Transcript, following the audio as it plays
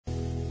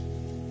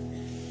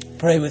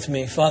Pray with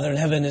me. Father in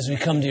heaven, as we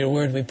come to your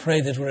word, we pray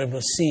that we're able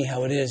to see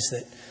how it is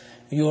that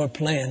your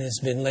plan has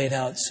been laid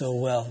out so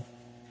well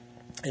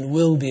and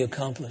will be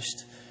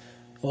accomplished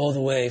all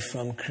the way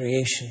from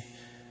creation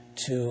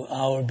to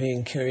our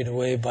being carried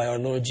away by our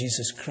Lord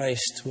Jesus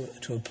Christ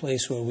to a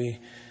place where we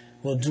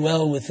will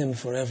dwell with him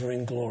forever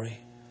in glory.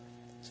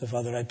 So,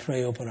 Father, I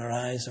pray, open our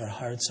eyes, our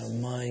hearts, our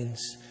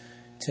minds.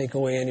 Take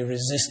away any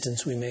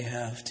resistance we may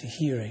have to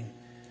hearing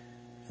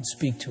and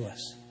speak to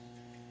us.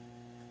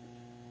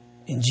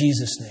 In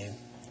Jesus' name,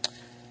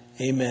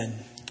 amen.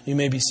 You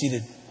may be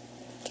seated.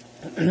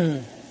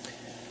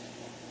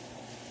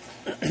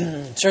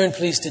 Turn,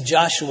 please, to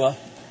Joshua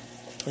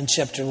in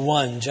chapter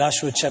 1.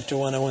 Joshua chapter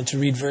 1. I want to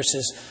read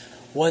verses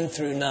 1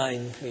 through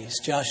 9, please.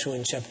 Joshua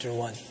in chapter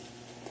 1.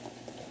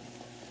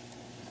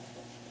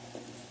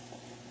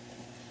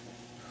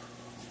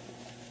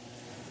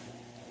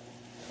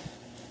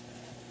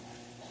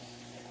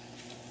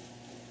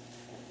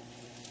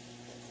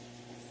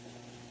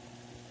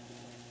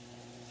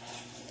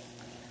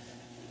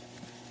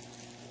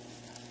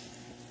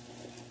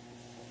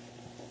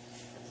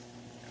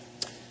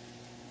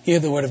 Hear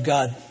the word of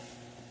God.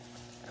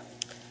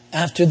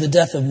 After the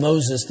death of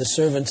Moses, the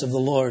servant of the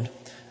Lord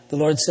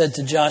said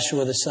to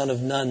Joshua, the son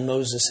of Nun,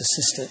 Moses'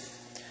 assistant,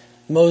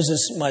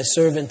 Moses, my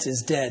servant,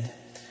 is dead.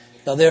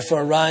 Now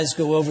therefore arise,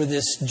 go over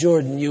this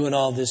Jordan, you and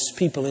all this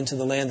people, into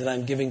the land that I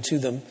am giving to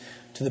them,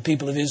 to the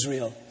people of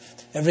Israel.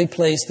 Every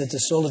place that the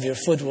sole of your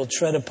foot will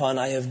tread upon,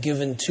 I have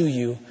given to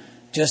you,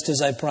 just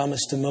as I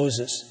promised to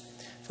Moses.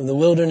 From the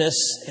wilderness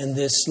and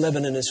this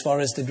Lebanon as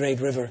far as the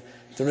great river,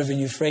 the river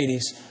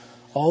Euphrates,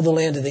 all the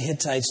land of the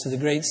Hittites to the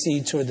great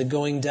sea toward the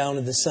going down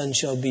of the sun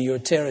shall be your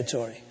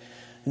territory.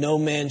 No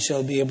man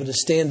shall be able to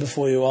stand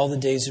before you all the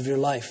days of your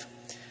life.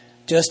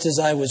 Just as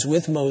I was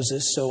with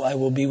Moses, so I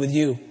will be with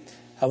you.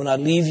 I will not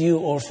leave you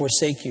or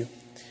forsake you.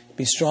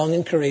 Be strong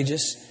and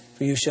courageous,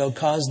 for you shall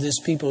cause this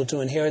people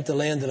to inherit the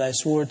land that I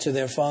swore to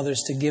their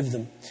fathers to give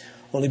them.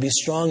 Only be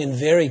strong and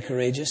very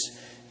courageous,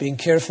 being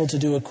careful to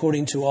do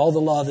according to all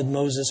the law that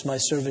Moses my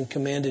servant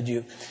commanded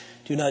you.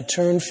 Do not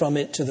turn from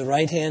it to the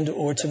right hand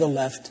or to the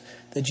left,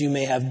 that you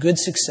may have good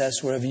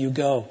success wherever you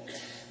go.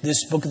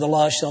 This book of the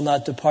law shall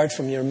not depart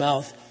from your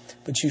mouth,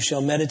 but you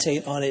shall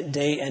meditate on it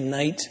day and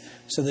night,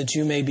 so that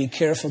you may be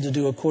careful to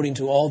do according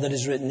to all that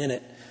is written in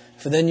it.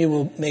 For then you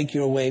will make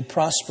your way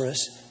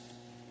prosperous,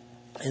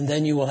 and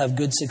then you will have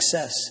good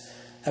success.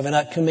 Have I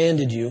not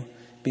commanded you?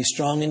 Be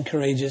strong and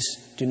courageous.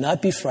 Do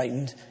not be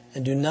frightened,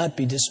 and do not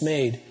be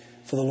dismayed,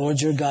 for the Lord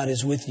your God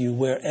is with you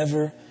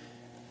wherever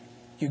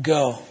you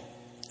go.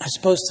 I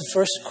suppose the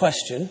first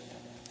question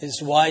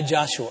is, why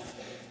Joshua?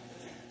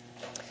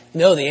 You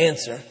know the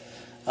answer,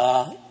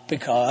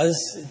 because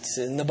it's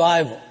in the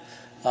Bible.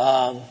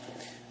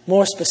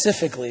 More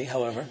specifically,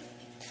 however,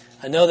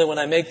 I know that when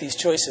I make these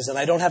choices, and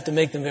I don't have to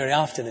make them very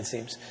often, it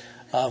seems,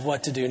 of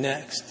what to do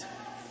next.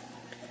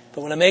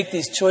 But when I make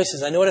these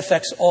choices, I know it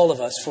affects all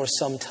of us for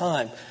some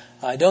time.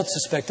 I don't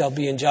suspect I'll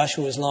be in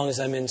Joshua as long as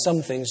I'm in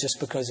some things, just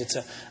because it's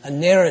a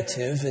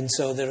narrative, and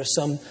so there are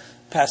some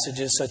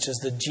passages such as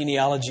the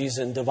genealogies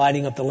and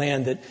dividing up the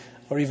land that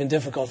are even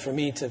difficult for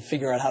me to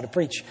figure out how to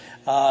preach.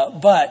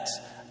 But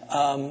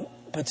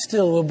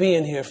still, we'll be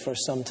in here for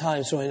some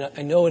time, so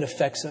I know it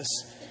affects us.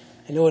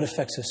 I know it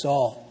affects us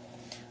all.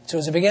 So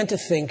as I began to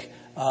think,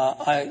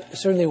 I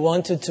certainly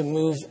wanted to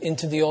move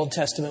into the Old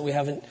Testament. We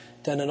haven't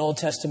done an Old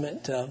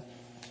Testament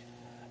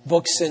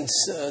book since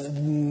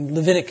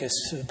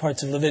Leviticus,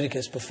 parts of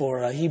Leviticus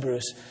before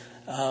Hebrews.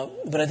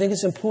 But I think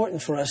it's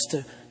important for us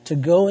to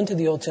go into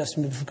the Old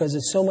Testament because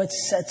it so much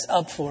sets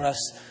up for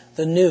us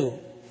the new.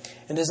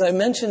 And as I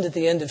mentioned at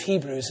the end of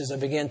Hebrews, as I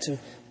began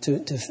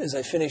as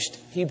I finished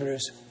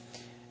Hebrews,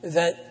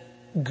 that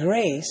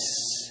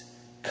grace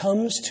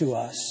comes to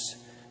us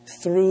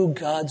through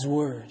God's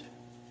Word.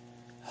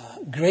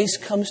 Grace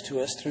comes to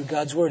us through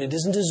God's Word. It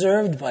isn't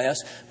deserved by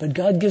us, but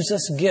God gives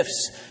us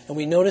gifts. And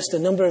we noticed a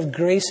number of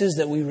graces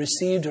that we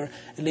received, or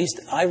at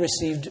least I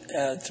received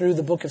through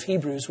the book of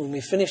Hebrews when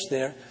we finished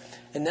there.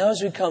 And now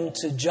as we come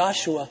to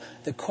Joshua,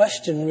 the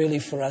question really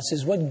for us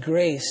is, what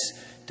grace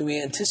do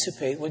we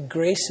anticipate? What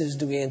graces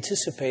do we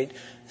anticipate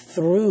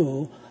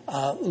through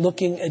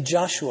looking at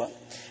Joshua?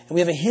 And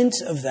we have a hint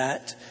of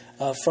that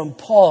from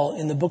Paul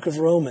in the book of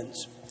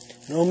Romans.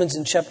 Romans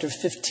in chapter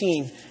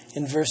 15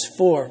 in verse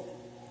 4.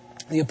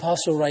 The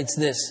apostle writes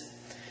this.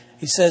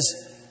 He says,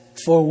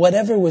 "For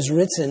whatever was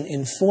written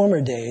in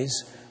former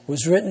days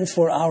was written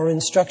for our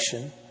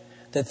instruction,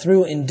 that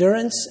through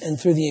endurance and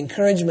through the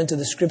encouragement of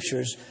the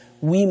Scriptures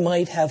we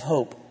might have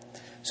hope."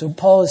 So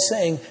Paul is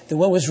saying that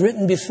what was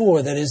written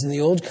before, that is in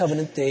the Old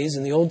Covenant days,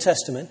 in the Old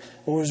Testament,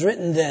 what was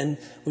written then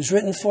was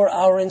written for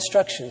our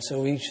instruction.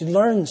 So we should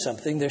learn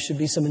something. There should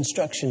be some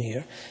instruction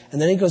here.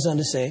 And then he goes on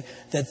to say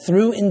that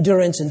through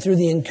endurance and through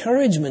the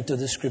encouragement of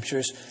the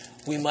Scriptures,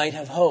 we might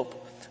have hope.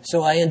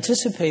 So I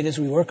anticipate as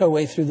we work our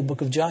way through the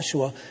book of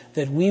Joshua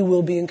that we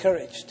will be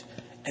encouraged.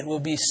 And we'll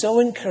be so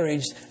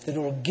encouraged that it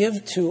will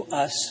give to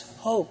us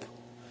hope.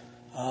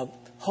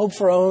 Hope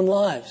for our own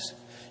lives.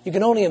 You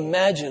can only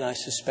imagine, I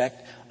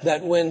suspect,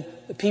 that when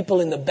the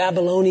people in the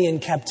Babylonian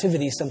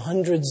captivity, some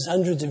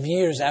hundreds of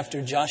years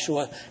after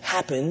Joshua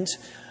happened,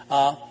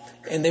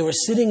 and they were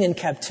sitting in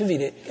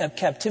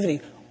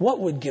captivity, what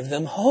would give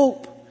them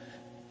hope?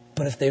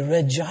 But if they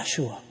read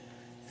Joshua,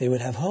 they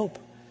would have hope,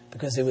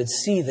 because they would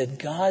see that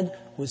God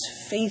was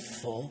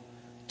faithful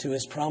to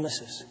his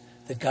promises,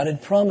 that God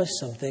had promised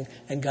something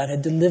and God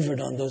had delivered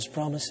on those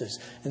promises.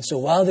 And so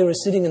while they were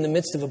sitting in the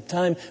midst of a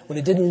time when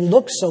it didn't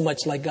look so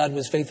much like God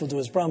was faithful to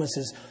his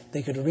promises,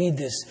 they could read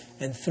this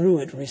and through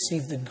it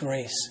receive the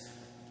grace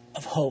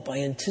of hope. I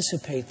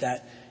anticipate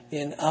that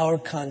in our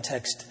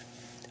context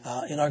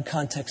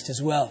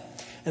as well.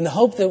 And the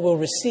hope that we'll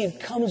receive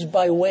comes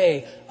by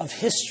way of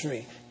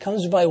history,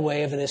 comes by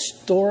way of an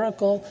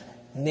historical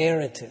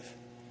narrative.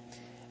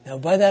 Now,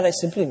 by that, I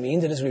simply mean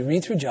that as we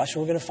read through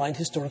Joshua, we're going to find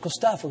historical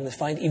stuff. We're going to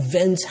find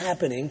events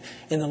happening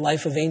in the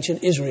life of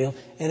ancient Israel,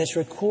 and it's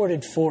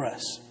recorded for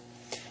us.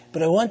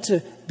 But I want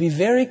to be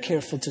very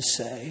careful to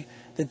say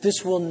that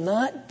this will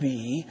not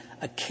be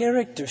a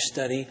character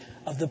study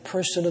of the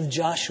person of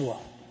Joshua.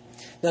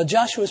 Now,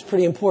 Joshua is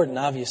pretty important,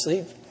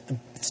 obviously.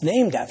 It's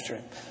named after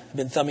him. I've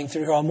been thumbing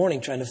through here all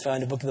morning trying to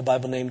find a book of the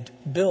Bible named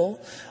Bill.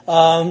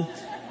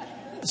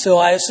 So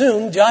I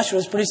assume Joshua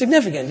is pretty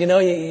significant. You know,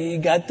 you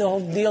got the whole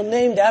deal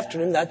named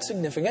after him. That's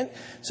significant.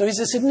 So he's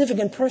a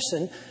significant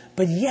person.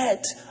 But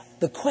yet,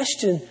 the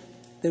question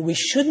that we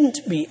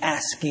shouldn't be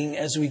asking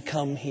as we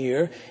come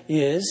here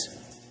is,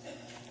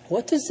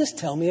 what does this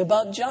tell me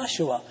about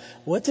Joshua?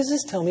 What does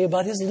this tell me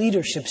about his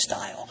leadership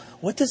style?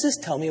 What does this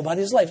tell me about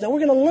his life? Now,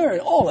 we're going to learn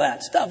all of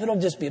that stuff. It'll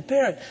just be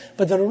apparent.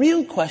 But the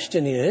real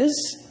question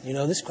is, you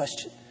know this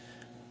question,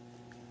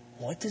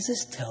 what does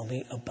this tell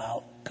me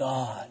about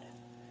God?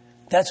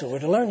 That's what we're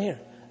to learn here.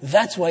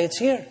 That's why it's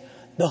here.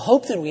 The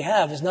hope that we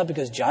have is not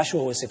because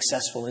Joshua was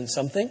successful in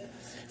something.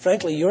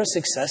 Frankly, your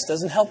success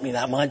doesn't help me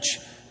that much,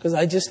 because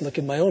I just look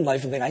at my own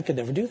life and think, I could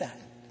never do that.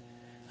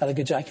 I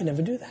could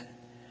never do that.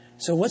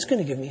 So what's going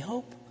to give me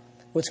hope?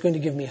 What's going to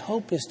give me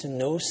hope is to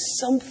know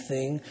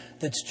something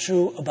that's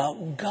true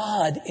about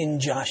God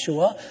in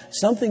Joshua,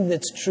 something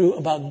that's true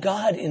about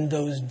God in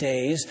those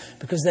days,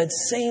 because that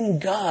same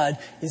God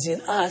is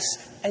in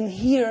us and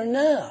here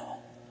now.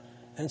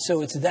 And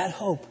so it's that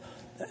hope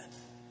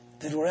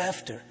that we're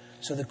after.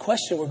 So the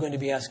question we're going to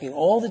be asking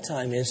all the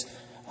time is,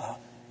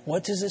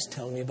 what does this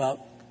tell me about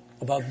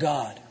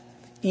God,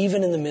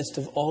 even in the midst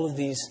of all of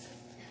these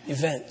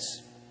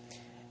events?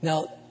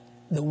 Now,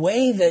 the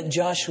way that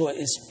Joshua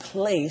is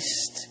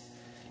placed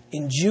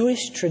in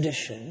Jewish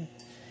tradition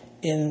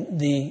in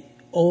the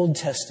Old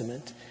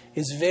Testament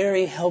is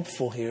very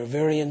helpful here,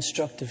 very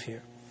instructive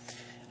here.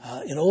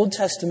 In Old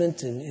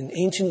Testament and in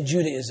ancient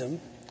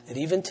Judaism, and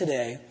even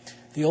today,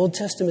 the Old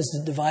Testament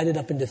is divided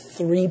up into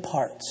three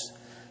parts.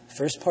 The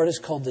first part is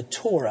called the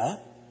Torah,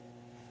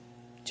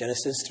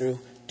 Genesis through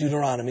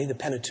Deuteronomy, the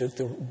Pentateuch,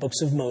 the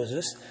books of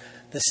Moses.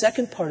 The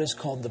second part is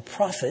called the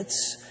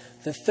prophets.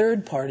 The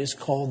third part is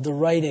called the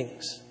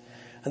writings.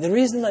 And the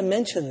reason I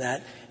mention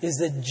that is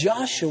that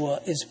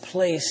Joshua is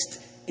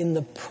placed in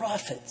the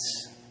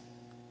prophets.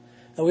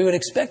 Now, we would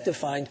expect to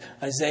find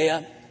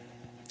Isaiah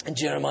and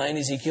Jeremiah and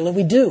Ezekiel, and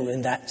we do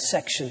in that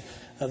section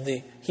of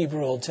the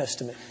Hebrew Old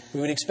Testament. We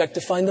would expect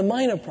to find the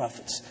minor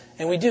prophets,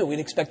 and we do. We'd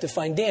expect to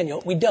find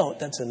Daniel. We don't.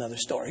 That's another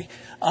story.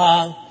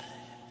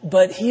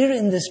 But here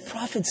in this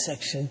prophet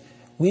section,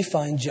 we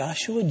find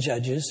Joshua,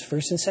 Judges,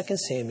 1st and 2nd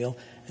Samuel,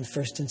 and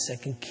 1st and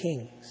 2nd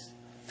Kings.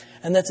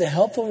 And that's a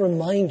helpful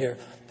reminder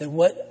that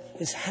what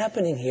is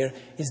happening here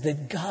is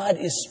that God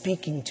is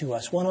speaking to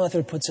us. One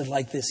author puts it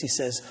like this. He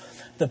says,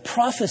 the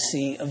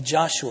prophecy of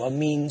Joshua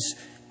means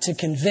to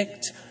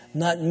convict,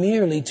 not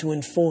merely to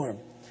inform,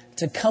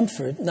 to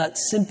comfort, not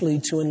simply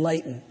to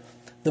enlighten.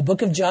 The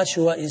book of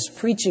Joshua is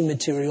preaching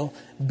material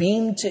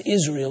beamed to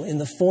Israel in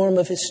the form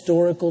of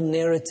historical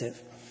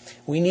narrative.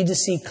 We need to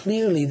see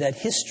clearly that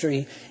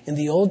history in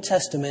the Old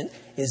Testament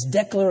is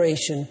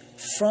declaration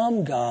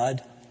from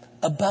God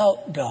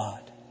about God.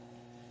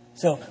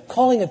 So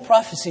calling it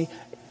prophecy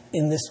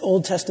in this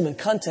Old Testament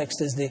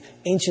context, as the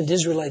ancient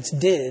Israelites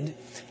did,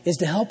 is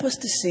to help us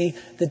to see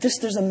that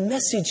there's a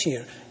message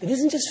here. It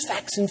isn't just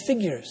facts and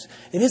figures.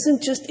 It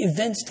isn't just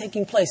events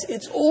taking place.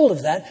 It's all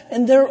of that,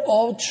 and they're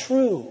all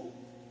true.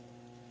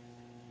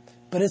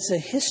 But it's a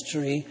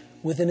history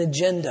with an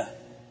agenda.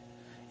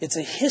 It's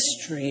a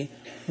history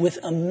with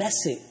a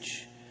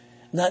message.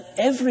 Not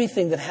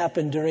everything that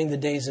happened during the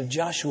days of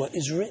Joshua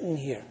is written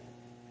here.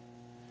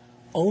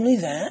 Only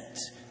that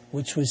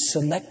which was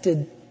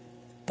selected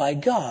by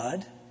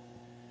God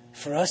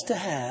for us to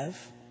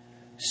have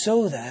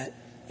so that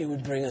it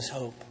would bring us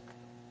hope.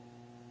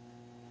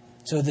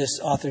 So this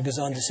author goes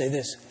on to say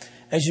this.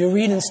 As you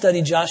read and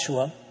study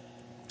Joshua,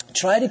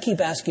 try to keep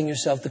asking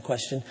yourself the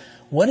question,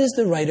 what is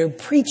the writer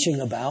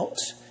preaching about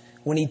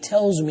when he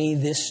tells me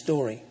this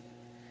story?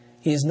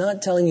 He is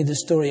not telling you this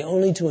story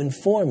only to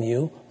inform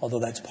you, although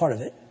that's part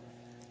of it.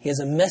 He has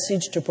a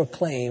message to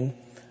proclaim,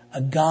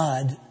 a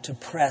God to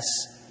press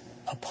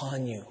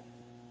upon you.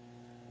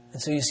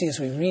 And so you see, as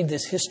we read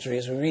this history,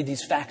 as we read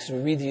these facts, as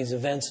we read these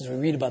events, as we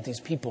read about these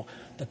people,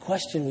 the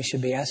question we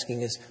should be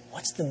asking is,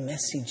 what's the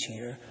message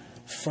here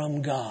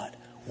from God?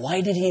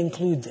 Why did he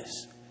include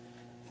this?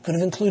 Could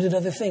have included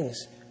other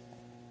things.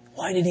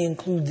 Why did he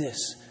include this?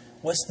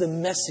 What's the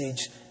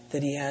message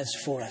that he has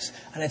for us?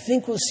 And I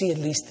think we'll see at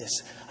least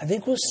this. I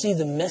think we'll see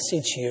the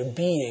message here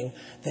being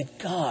that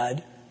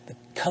God, the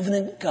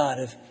covenant God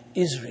of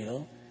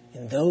Israel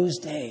in those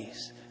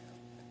days,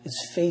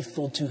 is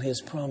faithful to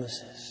his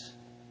promises.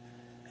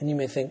 And you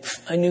may think,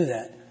 I knew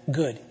that.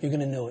 Good, you're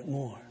going to know it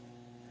more.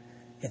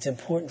 It's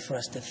important for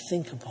us to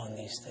think upon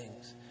these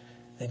things.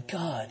 That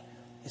God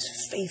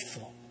is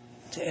faithful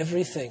to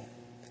everything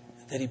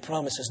that he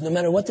promises. No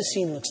matter what the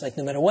scene looks like,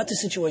 no matter what the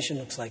situation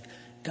looks like,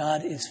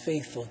 God is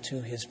faithful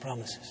to his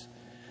promises.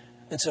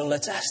 And so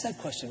let's ask that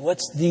question.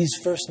 What's these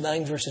first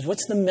 9 verses?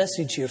 What's the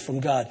message here from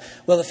God?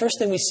 Well, the first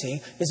thing we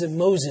see is that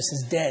Moses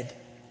is dead.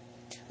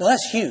 Now,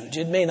 that's huge.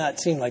 It may not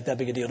seem like that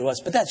big a deal to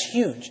us, but that's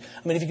huge.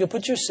 I mean, if you could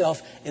put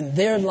yourself in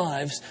their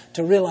lives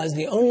to realize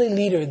the only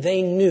leader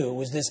they knew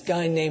was this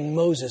guy named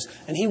Moses,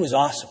 and he was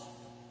awesome.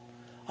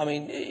 I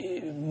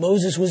mean,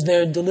 Moses was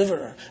their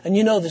deliverer. And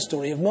you know the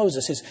story of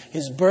Moses.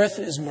 His birth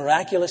is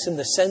miraculous in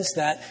the sense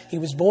that he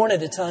was born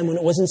at a time when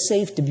it wasn't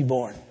safe to be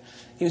born.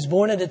 He was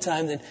born at a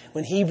time that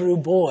when Hebrew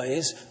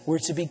boys were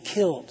to be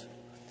killed.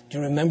 Do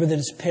you remember that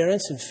his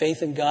parents, in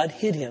faith in God,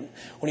 hid him?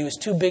 When he was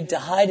too big to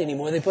hide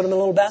anymore, they put him in a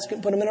little basket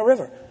and put him in a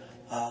river.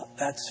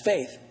 That's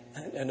faith.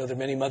 I know there are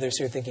many mothers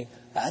here thinking,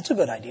 that's a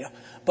good idea.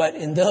 But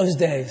in those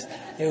days,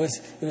 it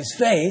was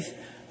faith.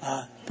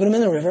 Put him in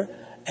the river.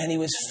 And he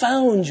was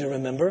found, you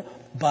remember,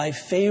 by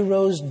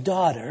Pharaoh's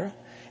daughter.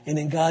 And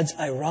in God's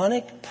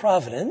ironic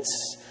providence,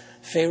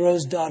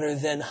 Pharaoh's daughter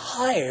then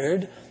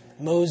hired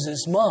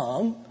Moses'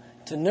 mom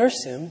to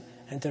nurse him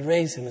and to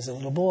raise him as a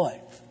little boy.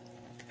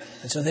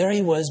 And so there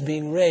he was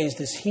being raised,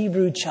 this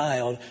Hebrew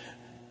child,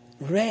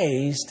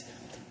 raised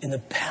in the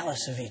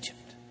palace of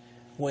Egypt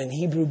when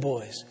Hebrew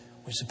boys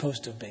were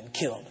supposed to have been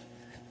killed.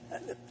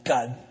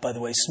 God, by the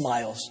way,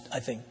 smiles, I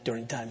think,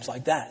 during times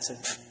like that. Said,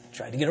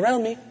 try to get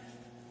around me,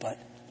 but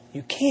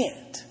you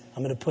can't.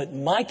 I'm going to put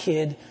my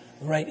kid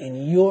right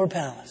in your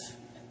palace.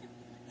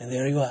 And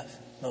there he was,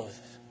 Moses.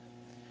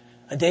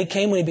 A day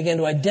came when he began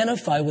to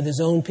identify with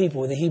his own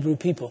people, with the Hebrew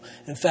people.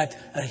 In fact,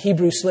 a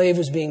Hebrew slave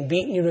was being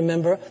beaten, you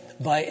remember,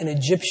 by an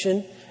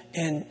Egyptian.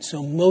 And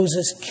so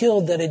Moses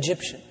killed that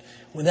Egyptian.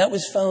 When that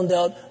was found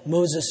out,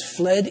 Moses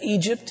fled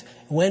Egypt,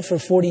 went for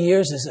 40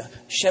 years as a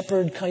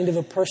shepherd kind of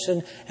a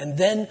person. And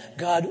then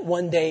God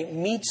one day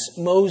meets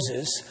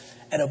Moses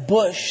at a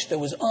bush that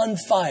was on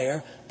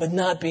fire, but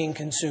not being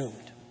consumed.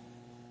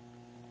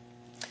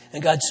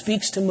 And God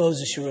speaks to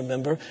Moses, you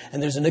remember,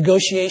 and there's a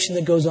negotiation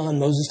that goes on.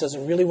 Moses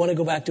doesn't really want to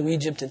go back to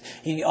Egypt, and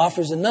he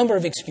offers a number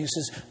of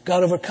excuses.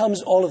 God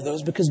overcomes all of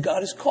those because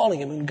God is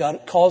calling him, and God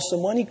calls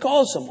someone, he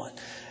calls someone.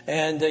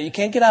 And you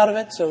can't get out of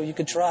it, so you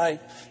could try,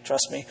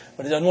 trust me,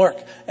 but it doesn't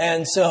work.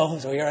 And so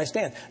here I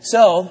stand.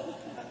 So,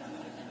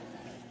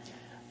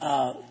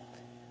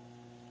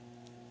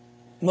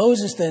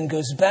 Moses then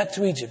goes back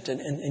to Egypt,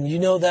 and you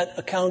know that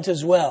account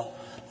as well.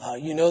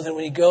 You know that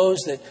when he goes,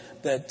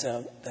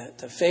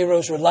 that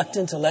Pharaoh's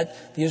reluctant to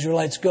let the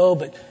Israelites go,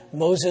 but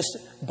Moses,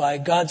 by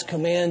God's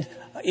command,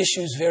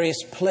 issues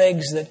various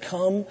plagues that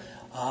come,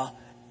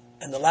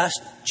 and the last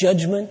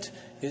judgment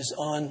is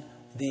on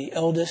the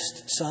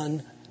eldest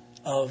son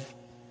of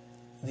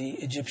the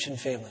Egyptian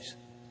families.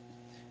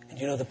 And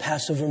you know the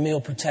Passover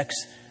meal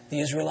protects the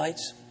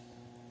Israelites.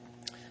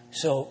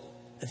 So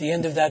at the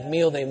end of that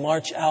meal, they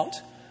march out.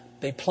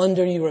 They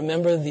plunder, you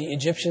remember, the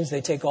Egyptians.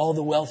 They take all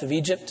the wealth of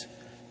Egypt.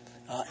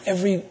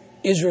 Every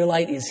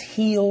Israelite is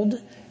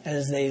healed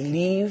as they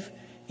leave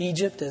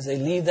Egypt, as they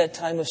leave that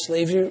time of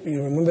slavery.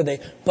 You remember they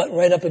butt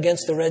right up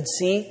against the Red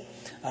Sea.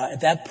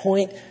 At that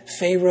point,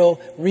 Pharaoh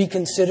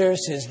reconsiders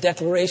his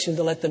declaration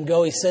to let them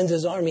go. He sends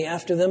his army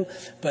after them.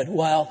 But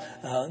while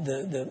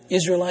the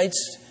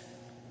Israelites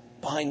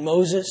behind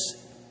Moses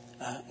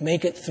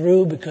make it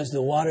through because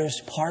the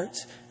waters part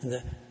and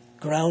the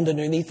ground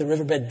underneath the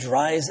riverbed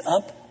dries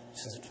up,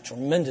 this is a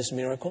tremendous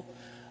miracle.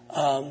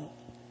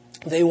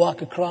 They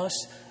walk across,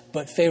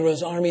 but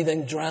Pharaoh's army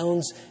then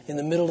drowns in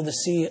the middle of the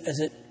sea as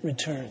it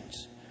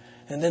returns.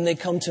 And then they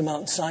come to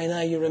Mount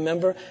Sinai, you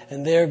remember,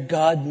 and there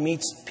God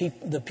meets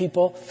the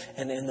people,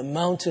 and the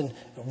mountain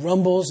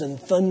rumbles and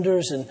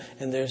thunders, and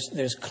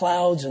there's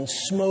clouds and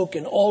smoke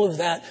and all of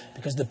that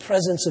because the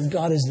presence of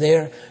God is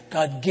there.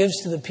 God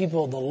gives to the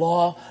people the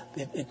law.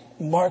 It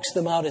marks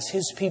them out as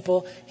His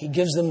people. He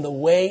gives them the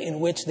way in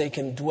which they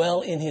can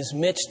dwell in His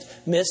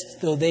midst,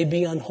 though they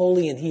be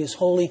unholy and He is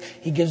holy.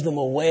 He gives them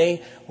a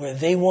way where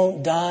they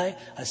won't die.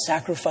 A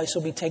sacrifice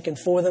will be taken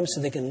for them so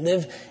they can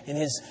live in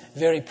His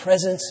very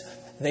presence.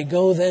 They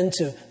go then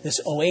to this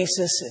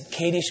oasis at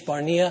Kadesh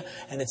Barnea,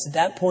 and it's at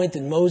that point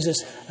that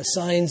Moses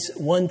assigns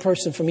one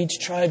person from each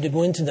tribe to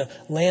go into the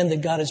land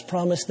that God has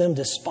promised them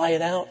to spy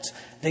it out.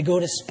 They go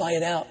to spy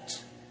it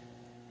out.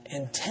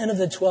 And 10 of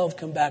the 12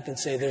 come back and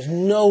say, there's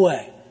no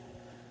way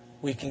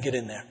we can get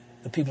in there.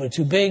 The people are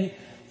too big.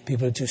 The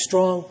people are too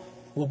strong.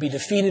 We'll be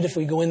defeated if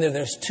we go in there.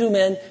 There's 2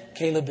 men,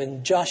 Caleb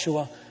and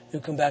Joshua. who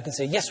come back and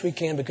say, yes, we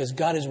can because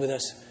God is with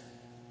us.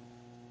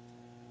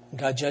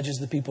 God judges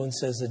the people and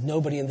says that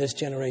nobody in this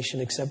generation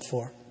except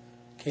for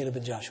Caleb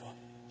and Joshua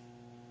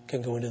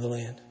can go into the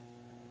land.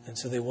 And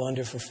so they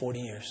wander for 40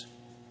 years.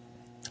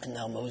 And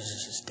now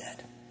Moses is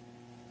dead.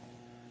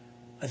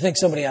 I think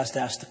somebody has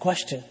to ask the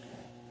question,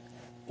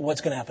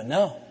 what's going to happen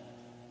now?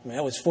 I mean,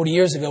 that was 40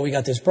 years ago we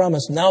got this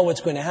promise. Now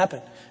what's going to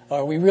happen?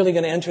 Are we really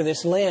going to enter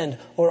this land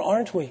or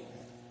aren't we?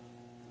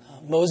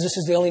 Moses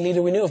is the only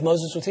leader we knew. If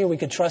Moses was here, we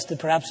could trust that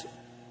perhaps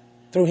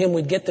through him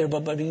we'd get there,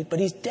 but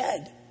he's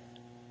dead.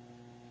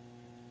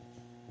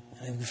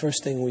 I think the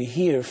first thing we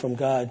hear from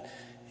God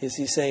is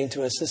He's saying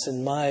to us,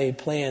 listen, my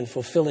plan,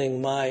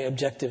 fulfilling my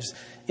objectives,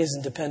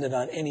 isn't dependent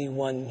on any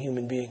one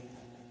human being.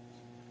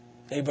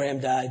 Abraham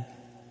died.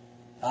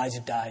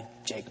 Isaac died.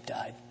 Jacob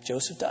died.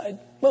 Joseph died.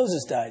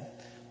 Moses died.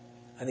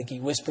 I think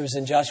He whispers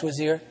in Joshua's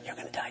ear, you're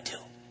going to die too.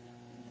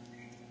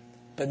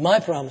 But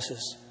my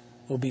promises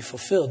will be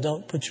fulfilled.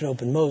 Don't put your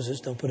hope in Moses.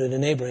 Don't put it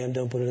in Abraham.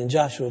 Don't put it in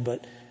Joshua.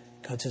 But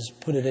God says,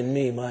 put it in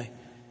me.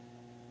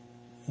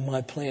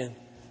 My plan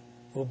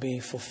will be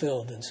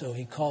fulfilled. And so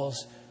He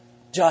calls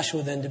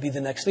Joshua then to be the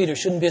next leader.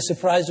 Shouldn't be a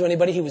surprise to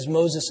anybody. He was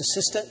Moses'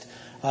 assistant.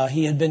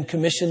 He had been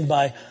commissioned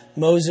by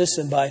Moses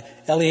and by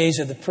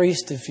Eleazar the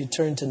priest. If you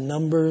turn to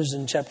Numbers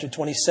in chapter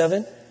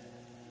 27,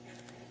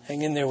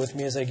 hang in there with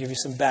me as I give you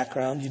some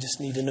background. You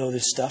just need to know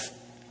this stuff.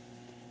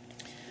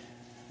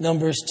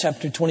 Numbers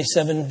chapter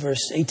 27,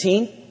 verse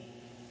 18.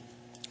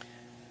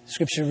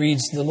 Scripture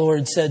reads, the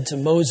Lord said to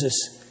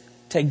Moses,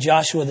 take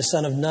Joshua the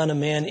son of Nun, a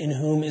man in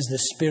whom is the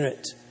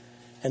Spirit,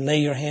 and lay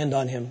your hand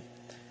on him.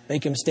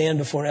 Make him stand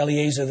before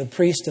Eleazar the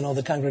priest and all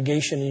the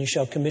congregation, and you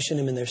shall commission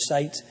him in their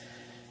sight.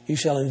 You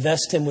shall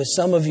invest him with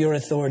some of your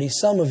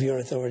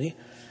authority,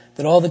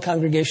 that all the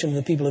congregation of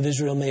the people of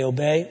Israel may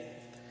obey.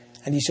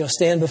 And he shall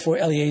stand before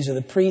Eleazar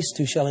the priest,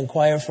 who shall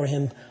inquire for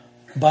him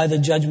by the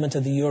judgment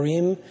of the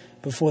Urim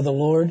before the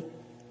Lord.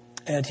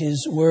 At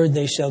his word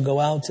they shall go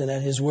out, and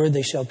at his word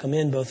they shall come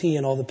in, both he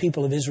and all the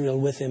people of Israel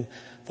with him,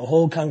 the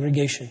whole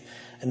congregation.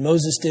 And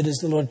Moses did as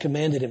the Lord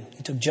commanded him.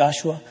 He took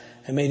Joshua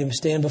and made him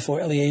stand before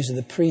Eleazar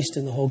the priest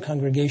and the whole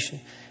congregation.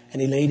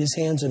 And he laid his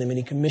hands on him and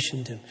he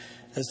commissioned him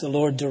as the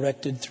Lord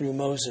directed through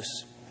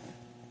Moses.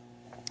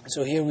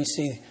 So here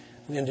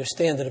we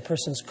understand that a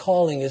person's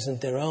calling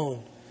isn't their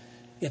own.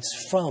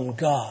 It's from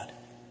God.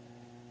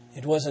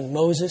 It wasn't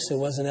Moses, it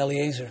wasn't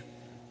Eleazar.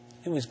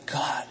 It was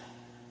God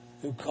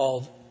who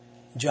called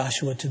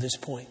Joshua to this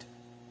point.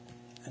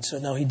 And so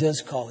now He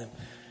does call him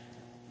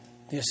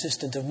the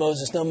assistant of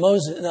Moses.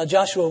 Now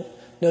Joshua,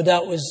 no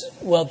doubt, was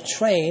well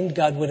trained.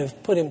 God would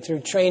have put him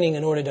through training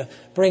in order to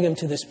bring him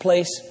to this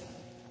place.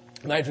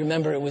 You might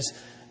remember it was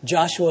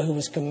Joshua who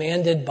was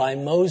commanded by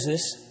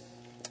Moses,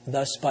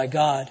 thus by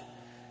God,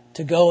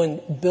 to go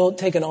and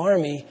take an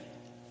army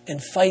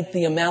and fight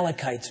the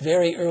Amalekites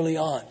very early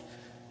on.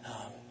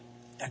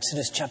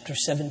 Exodus chapter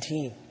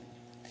 17.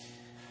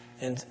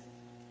 And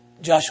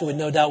Joshua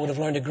no doubt would have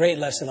learned a great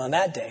lesson on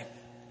that day,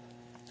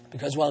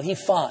 because while he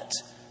fought,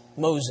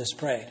 Moses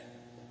prayed.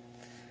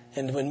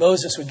 And when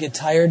Moses would get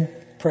tired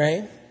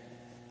praying,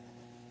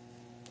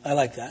 I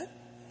like that.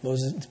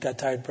 Moses got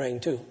tired praying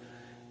too.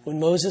 When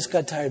Moses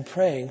got tired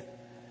praying,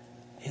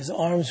 his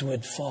arms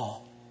would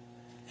fall.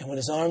 And when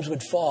his arms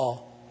would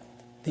fall,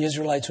 the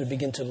Israelites would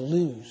begin to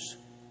lose.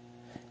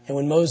 And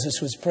when Moses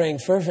was praying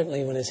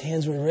fervently, when his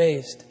hands were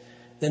raised,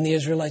 then the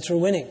Israelites were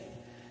winning.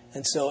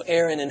 And so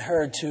Aaron and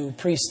Hur, two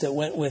priests that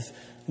went with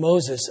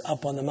Moses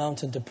up on the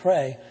mountain to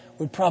pray,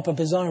 would prop up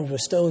his arms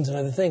with stones and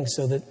other things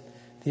so that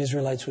the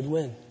Israelites would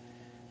win.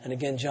 And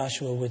again,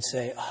 Joshua would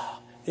say,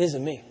 it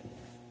isn't me.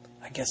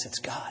 I guess it's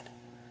God.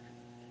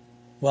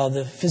 While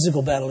the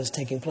physical battle is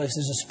taking place,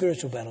 there's a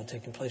spiritual battle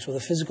taking place. While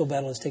the physical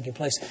battle is taking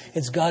place,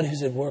 it's God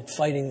who's at work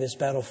fighting this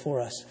battle for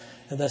us.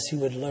 And thus he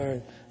would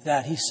learn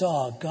that. He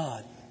saw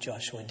God,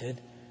 Joshua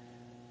did,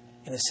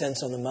 in a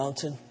sense on the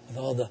mountain with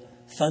all the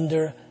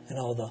thunder and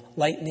all the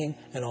lightning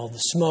and all the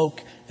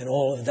smoke and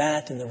all of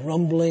that and the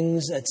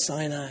rumblings at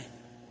Sinai.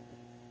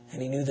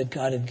 And he knew that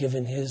God had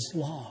given His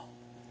law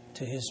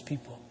to His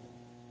people.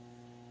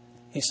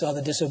 He saw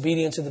the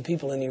disobedience of the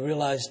people and he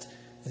realized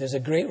that there's a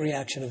great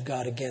reaction of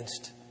God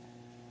against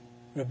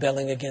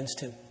rebelling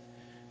against Him.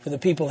 For the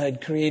people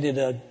had created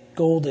a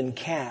golden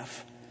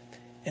calf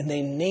and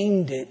they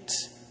named it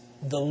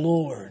the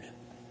Lord.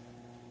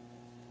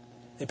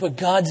 They put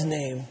God's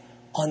name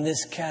on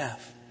this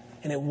calf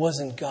and it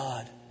wasn't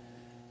God.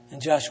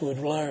 And Joshua would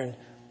learn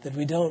that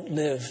we don't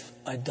live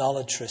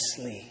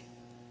idolatrously.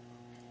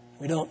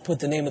 We don't put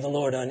the name of the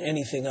Lord on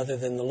anything other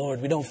than the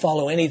Lord. We don't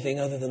follow anything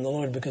other than the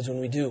Lord, because when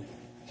we do,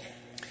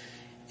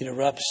 it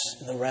erupts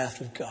in the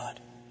wrath of God.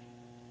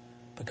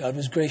 But God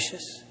was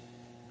gracious.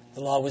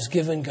 The law was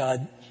given.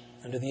 God,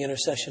 under the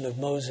intercession of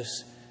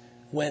Moses,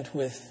 went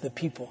with the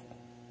people.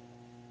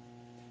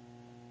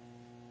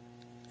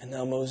 And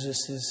now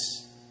Moses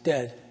is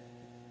dead.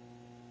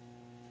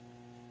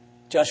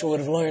 Joshua would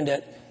have learned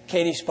at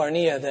Kadesh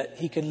Barnea that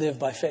he could live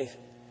by faith.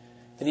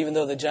 That even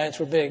though the giants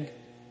were big,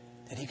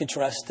 that he could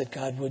trust that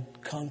God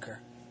would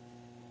conquer.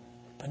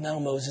 But now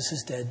Moses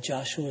is dead.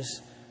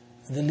 Joshua's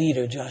the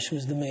leader.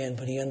 Joshua's the man,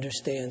 but he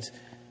understands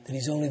that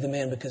he's only the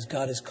man because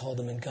God has called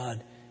him and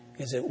God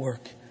is at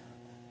work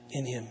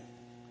in him.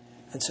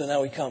 And so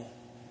now we come.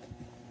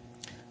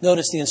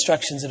 Notice the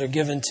instructions that are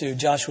given to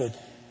Joshua.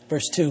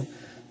 Verse 2,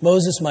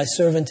 Moses, my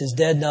servant, is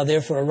dead. Now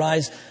therefore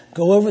arise,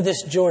 go over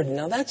this Jordan.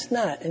 Now that's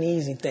not an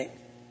easy thing.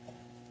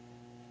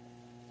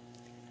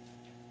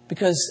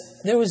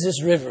 Because there was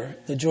this river,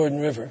 the Jordan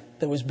River,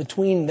 that was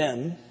between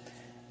them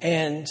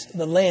and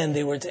the land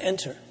they were to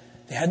enter.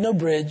 They had no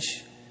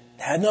bridge.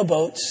 They had no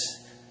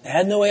boats. They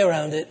had no way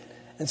around it.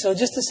 And so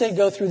just to say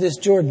go through this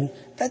Jordan,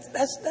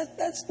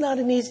 that's not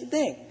an easy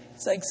thing.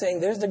 It's like saying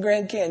there's the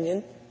Grand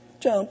Canyon,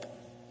 jump.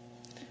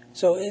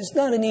 So it's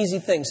not an easy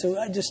thing.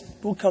 So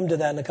we'll come to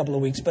that in a couple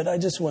of weeks. But I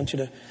just want you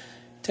to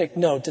take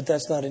note that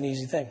that's not an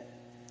easy thing.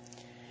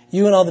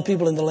 You and all the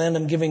people in the land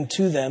I'm giving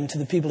to them, to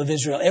the people of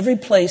Israel. Every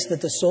place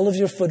that the sole of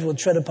your foot will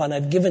tread upon,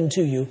 I've given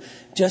to you,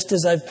 just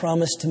as I've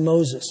promised to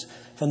Moses.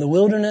 From the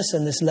wilderness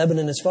and this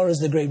Lebanon, as far as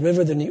the great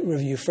river, the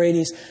river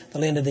Euphrates, the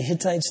land of the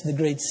Hittites, the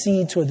great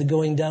sea toward the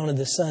going down of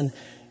the sun,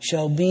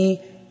 shall be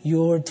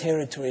your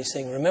territory.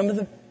 Saying, remember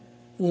the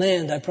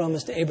land I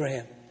promised to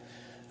Abraham.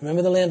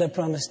 Remember the land I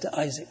promised to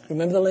Isaac.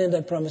 Remember the land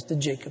I promised to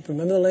Jacob.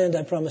 Remember the land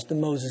I promised to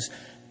Moses.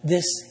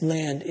 This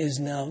land is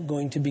now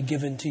going to be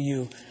given to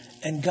you.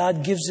 And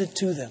God gives it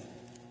to them.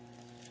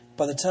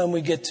 By the time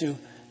we get to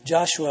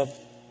Joshua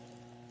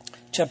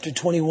chapter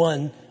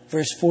 21,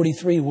 verse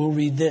 43, we'll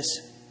read this.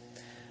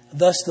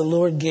 Thus the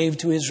Lord gave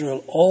to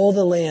Israel all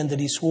the land that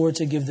he swore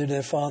to give to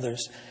their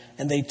fathers.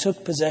 And they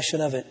took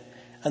possession of it.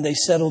 And they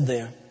settled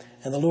there.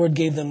 And the Lord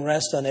gave them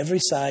rest on every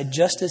side,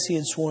 just as he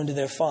had sworn to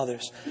their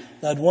fathers.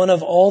 Not one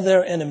of all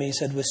their enemies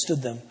had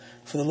withstood them.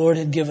 For the Lord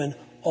had given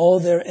all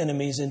their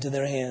enemies into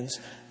their hands.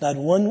 Not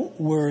one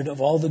word of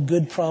all the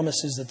good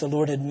promises that the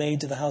Lord had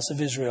made to the house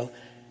of Israel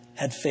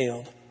had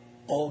failed.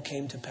 All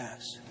came to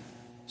pass.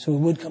 So it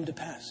would come to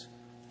pass.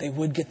 They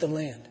would get the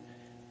land,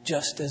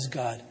 just as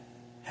God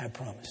had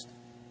promised.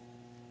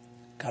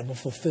 God will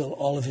fulfill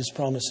all of his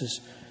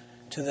promises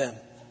to them.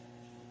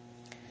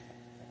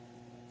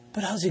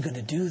 But how's he going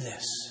to do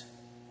this?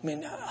 I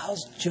mean,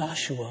 how's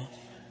Joshua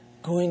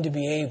going to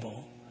be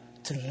able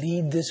to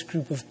lead this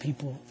group of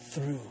people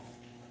through?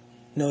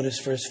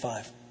 Notice verse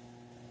 5.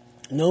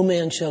 No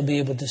man shall be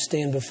able to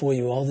stand before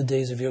you all the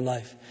days of your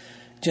life.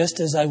 Just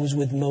as I was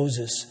with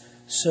Moses,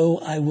 so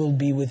I will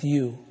be with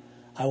you.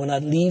 I will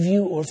not leave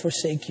you or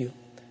forsake you.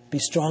 Be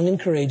strong and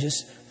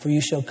courageous, for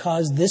you shall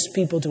cause this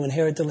people to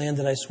inherit the land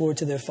that I swore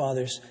to their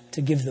fathers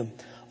to give them.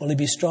 Only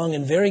be strong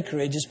and very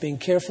courageous, being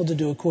careful to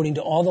do according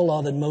to all the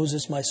law that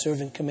Moses, my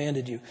servant,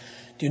 commanded you.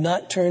 Do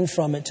not turn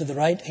from it to the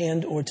right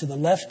hand or to the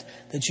left,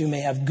 that you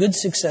may have good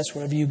success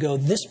wherever you go.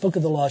 This book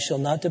of the law shall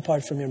not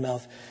depart from your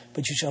mouth,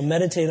 but you shall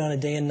meditate on it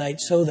day and night,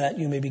 so that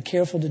you may be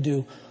careful to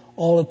do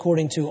all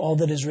according to all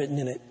that is written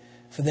in it.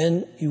 For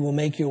then you will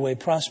make your way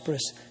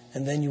prosperous,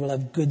 and then you will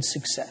have good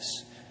success.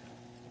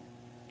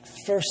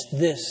 First,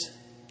 this.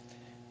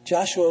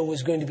 Joshua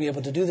was going to be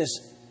able to do this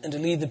and to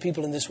lead the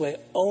people in this way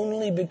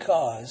only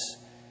because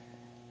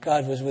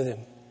God was with him.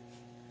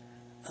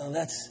 Now,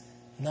 that's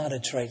not a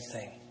trite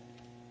thing.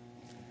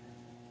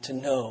 To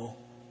know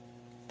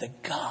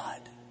that God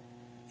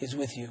is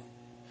with you.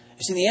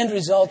 You see, the end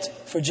result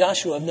for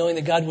Joshua of knowing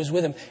that God was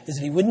with him is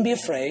that he wouldn't be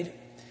afraid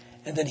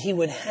and that he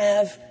would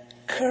have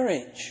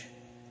courage.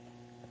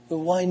 But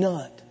why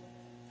not?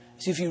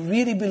 See, if you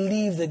really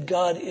believe that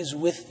God is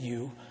with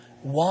you,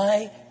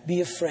 why be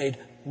afraid?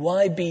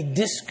 Why be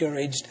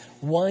discouraged?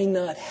 Why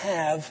not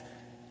have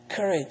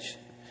courage?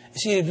 You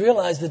see, he'd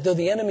realized that though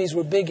the enemies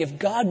were big, if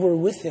God were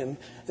with him,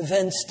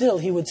 then still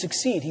he would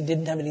succeed. He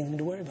didn't have anything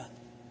to worry about.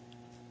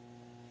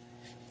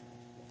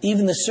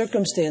 Even the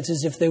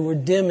circumstances, if they were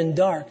dim and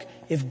dark,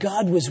 if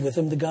God was with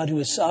him, the God who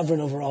is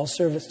sovereign over all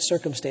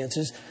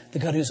circumstances, the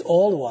God who's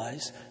all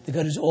wise, the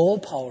God who's all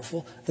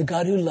powerful, the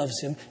God who loves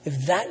him,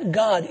 if that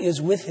God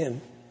is with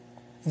him,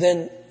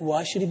 then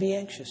why should he be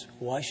anxious?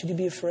 Why should he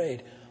be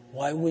afraid?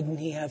 Why wouldn't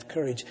he have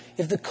courage?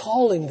 If the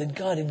calling that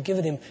God had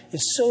given him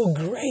is so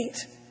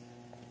great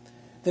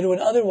that it would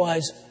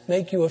otherwise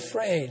make you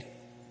afraid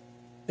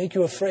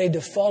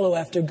to follow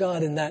after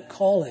God in that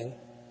calling,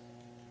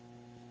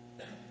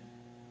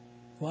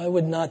 why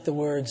would not the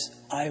words,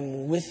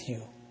 I'm with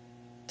you,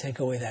 take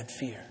away that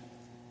fear?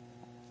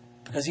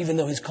 Because even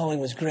though his calling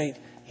was great,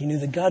 he knew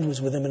that God was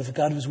with him. And if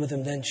God was with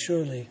him, then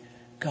surely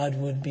God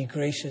would be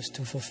gracious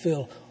to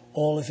fulfill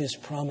all of his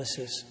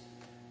promises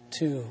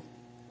to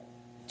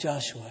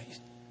Joshua.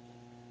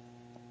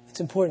 It's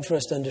important for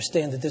us to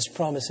understand that this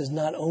promise is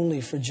not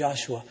only for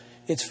Joshua,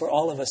 it's for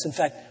all of us. In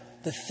fact,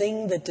 the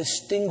thing that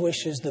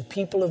distinguishes the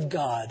people of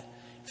God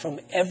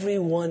from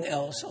everyone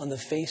else on the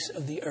face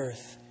of the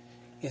earth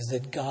is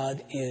that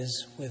God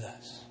is with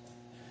us.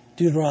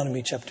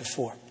 Deuteronomy chapter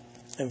 4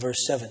 and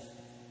verse 7.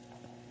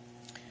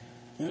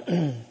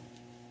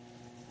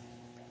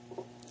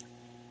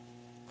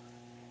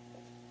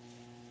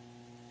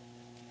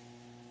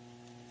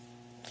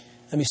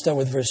 Let me start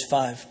with verse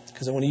 5,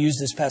 because I want to use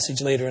this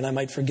passage later, and I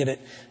might forget it.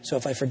 So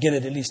if I forget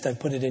it, at least I've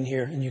put it in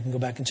here, and you can go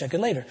back and check it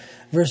later.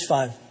 Verse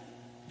 5.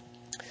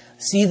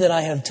 See,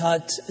 I have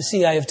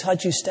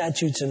taught you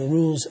statutes and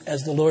rules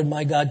as the Lord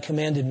my God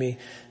commanded me,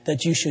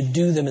 that you should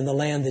do them in the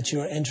land that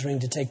you are entering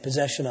to take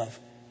possession of.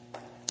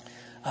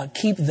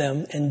 Keep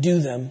them and do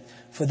them,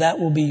 for that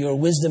will be your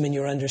wisdom and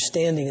your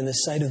understanding in the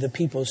sight of the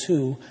peoples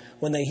who,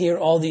 when they hear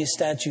all these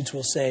statutes,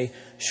 will say,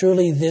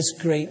 surely this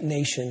great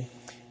nation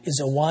is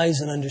a wise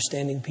and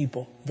understanding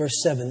people.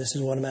 Verse 7, this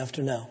is what I'm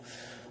after now.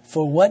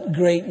 For what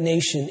great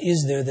nation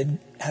is there that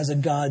has a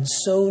God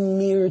so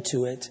near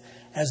to it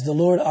as the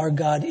Lord our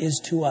God is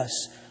to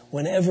us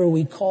whenever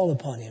we call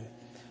upon him?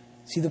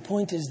 See, the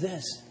point is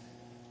this.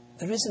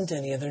 There isn't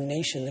any other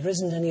nation, there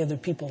isn't any other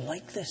people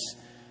like this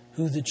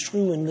who the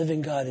true and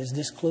living God is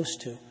this close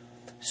to,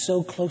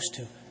 so close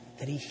to,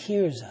 that he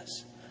hears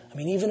us. I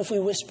mean, even if we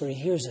whisper, he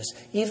hears us.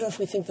 Even if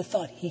we think the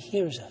thought, he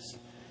hears us.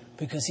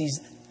 Because he's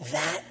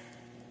that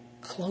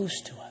close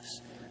to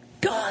us.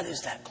 God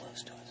is that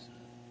close to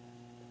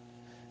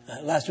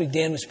us. Last week,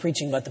 Dan was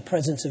preaching about the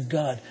presence of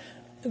God.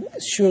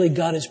 Surely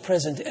God is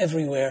present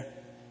everywhere.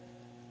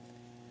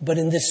 But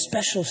in this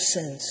special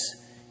sense,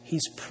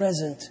 he's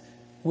present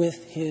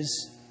with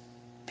his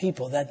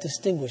people. That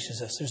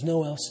distinguishes us. There's no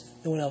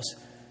one else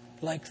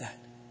like that.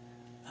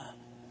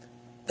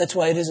 That's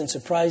why it isn't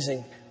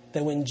surprising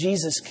that when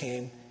Jesus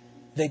came,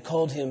 they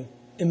called him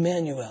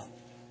Emmanuel,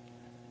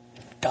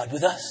 God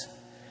with us.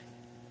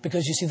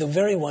 Because you see, the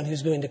very one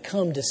who's going to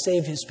come to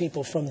save his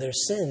people from their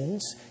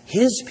sins,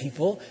 his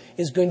people,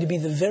 is going to be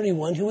the very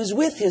one who is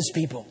with his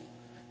people.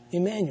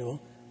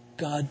 Emmanuel,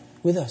 God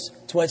with us.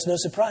 That's why it's no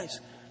surprise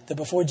that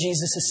before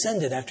Jesus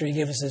ascended, after he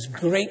gave us this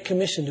great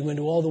commission to go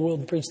into all the world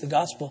and preach the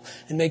gospel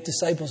and make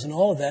disciples and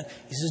all of that,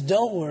 he says,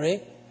 don't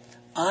worry,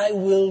 I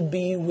will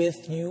be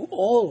with you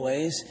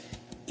always,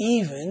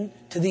 even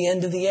to the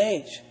end of the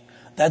age.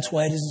 That's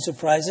why it isn't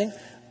surprising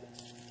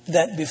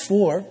that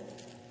before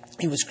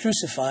he was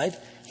crucified,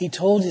 he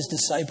told his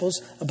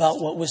disciples about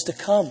what was to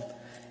come.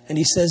 And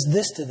he says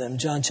this to them,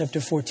 John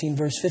chapter 14,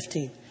 verse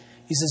 15.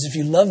 He says, if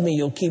you love me,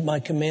 you'll keep my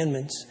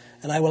commandments,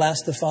 and I will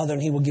ask the Father,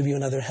 and he will give you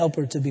another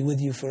helper to be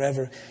with you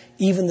forever,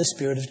 even the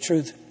Spirit of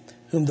truth,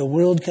 whom the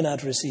world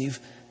cannot receive,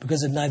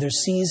 because it neither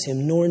sees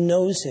him nor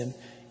knows him.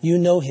 You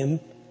know him,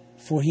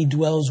 for he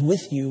dwells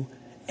with you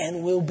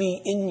and will be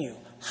in you.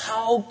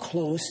 How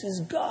close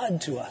is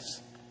God to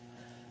us?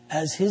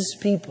 As his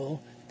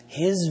people,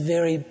 his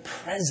very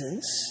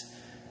presence,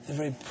 the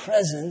very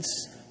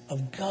presence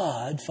of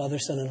God, Father,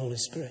 Son, and Holy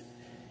Spirit,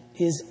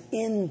 is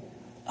in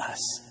us.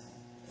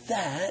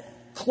 That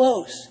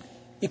close.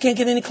 You can't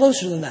get any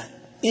closer than that.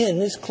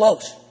 In is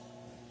close.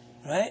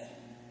 Right?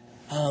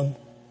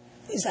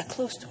 Is that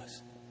close to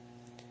us?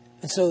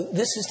 And so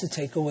this is to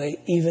take away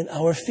even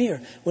our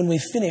fear. When we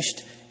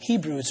finished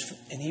Hebrews,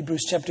 in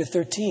Hebrews chapter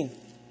 13,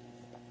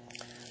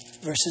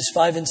 verses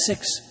 5 and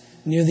 6,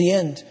 near the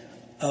end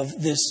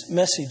of this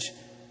message,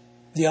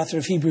 the author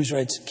of Hebrews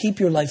writes, keep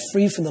your life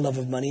free from the love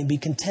of money and be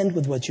content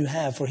with what you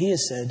have. For he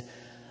has said,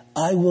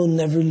 I will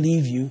never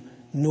leave you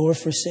nor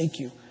forsake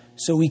you.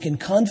 So we can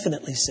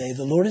confidently say,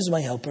 the Lord is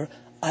my helper.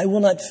 I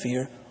will not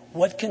fear.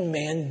 What can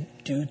man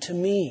do to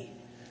me?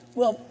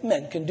 Well,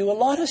 men can do a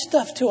lot of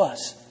stuff to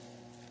us.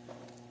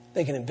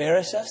 They can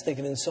embarrass us. They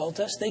can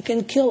insult us. They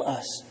can kill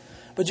us.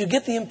 But you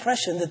get the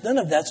impression that none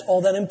of that's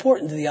all that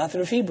important to the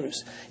author of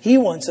Hebrews. He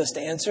wants us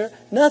to answer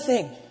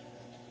nothing.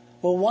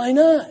 Well, why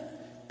not?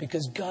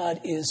 Because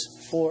God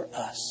is for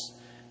us.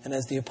 And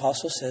as the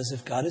apostle says,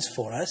 if God is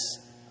for us,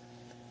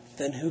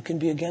 then who can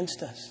be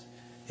against us?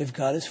 If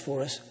God is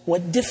for us,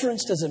 what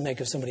difference does it make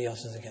if somebody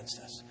else is against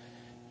us?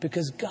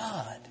 Because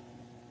God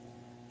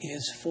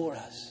is for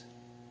us.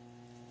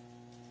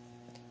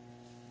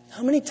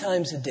 How many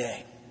times a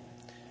day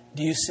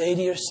do you say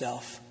to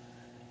yourself,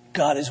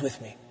 God is with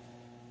me?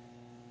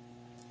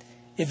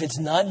 If it's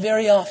not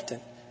very often,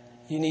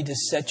 you need to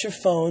set your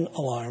phone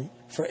alarm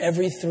for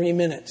every 3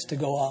 minutes to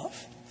go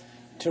off,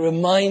 to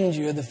remind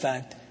you of the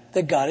fact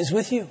that God is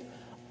with you.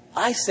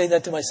 I say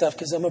that to myself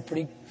because I'm a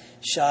pretty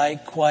shy,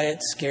 quiet,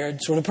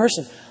 scared sort of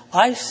person.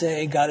 I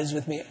say God is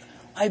with me,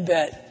 I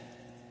bet,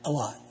 a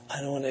lot.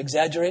 I don't want to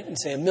exaggerate and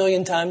say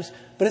 1,000,000 times,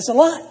 but it's a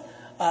lot.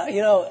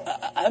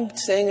 I'm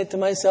saying it to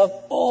myself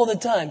all the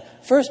time.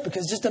 First,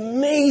 because it's just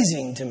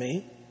amazing to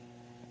me.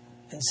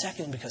 And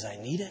second, because I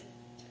need it.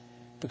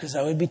 Because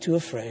I would be too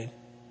afraid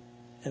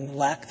and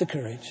lack the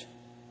courage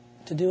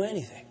to do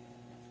anything.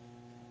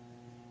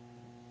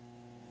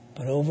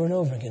 But over and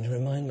over again to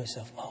remind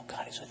myself, oh,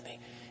 God is with me.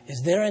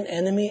 Is there an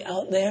enemy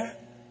out there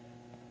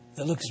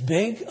that looks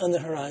big on the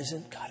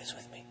horizon? God is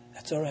with me.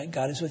 That's all right.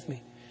 God is with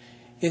me.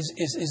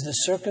 Is the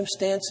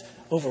circumstance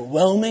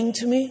overwhelming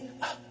to me?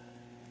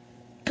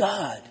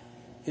 God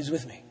is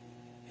with me.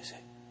 You see,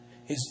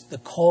 is the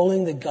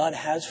calling that God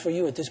has for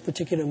you at this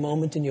particular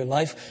moment in your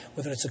life,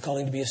 whether it's a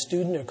calling to be a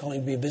student or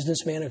calling to be a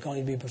businessman or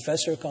calling to be a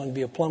professor or calling to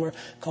be a plumber,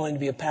 calling to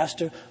be a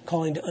pastor,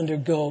 calling to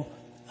undergo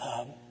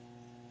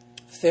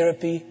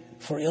therapy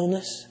for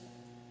illness,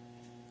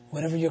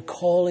 Whatever your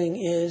calling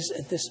is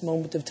at this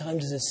moment of time,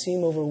 does it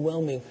seem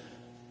overwhelming?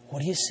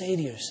 What do you say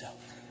to yourself?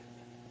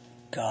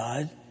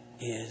 God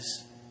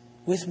is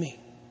with me.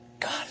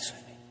 God is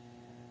with me.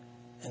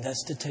 And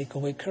that's to take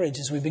away courage.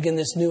 As we begin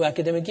this new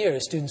academic year,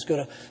 as students go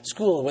to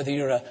school, whether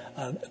you're a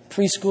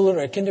preschooler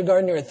or a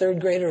kindergartner or a third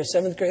grader or a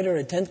seventh grader or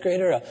a 10th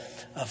grader,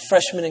 a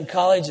freshman in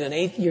college, an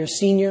 8th-year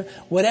senior,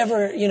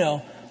 whatever,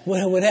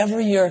 whatever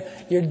your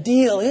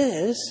deal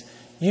is,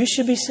 you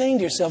should be saying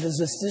to yourself as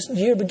this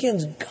year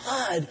begins,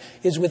 God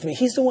is with me.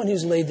 He's the one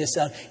who's laid this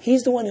out.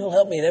 He's the one who'll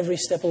help me at every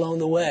step along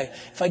the way.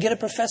 If I get a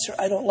professor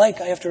I don't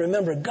like, I have to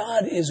remember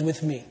God is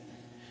with me.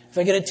 If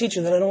I get a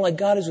teacher that I don't like,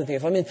 God is with me.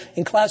 If I'm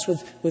in class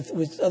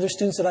with other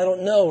students that I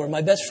don't know, or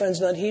my best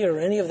friend's not here, or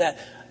any of that,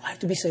 I have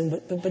to be saying,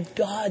 but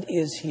God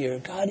is here.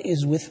 God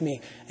is with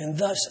me. And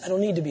thus, I don't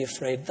need to be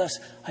afraid. Thus,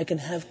 I can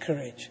have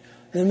courage.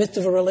 In the midst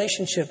of a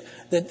relationship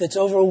that's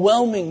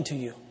overwhelming to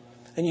you,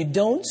 and you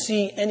don't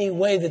see any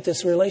way that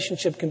this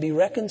relationship can be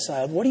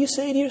reconciled, what do you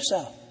say to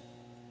yourself?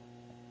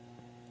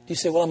 Do you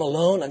say, well, I'm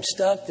alone, I'm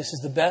stuck, this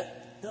is the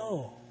bet?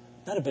 No,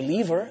 not a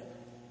believer,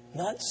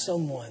 not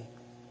someone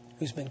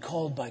who's been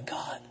called by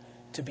God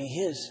to be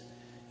his.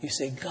 You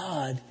say,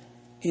 God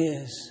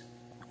is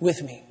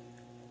with me.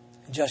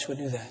 And Joshua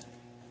knew that.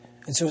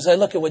 And so as I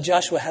look at what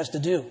Joshua has to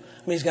do,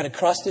 he's got to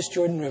cross this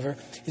Jordan River.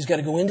 He's got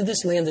to go into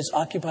this land that's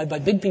occupied by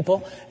big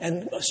people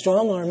and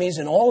strong armies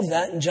and all of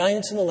that, and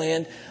giants in the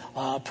land,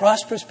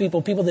 prosperous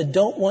people that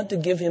don't want to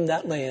give him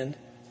that land.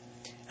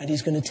 And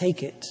he's going to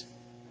take it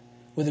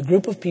with a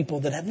group of people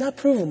that have not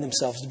proven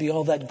themselves to be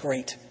all that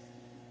great.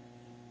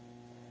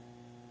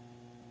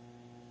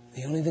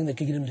 The only thing that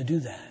could get him to do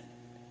that,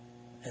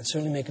 and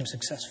certainly make him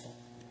successful,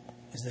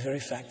 is the very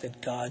fact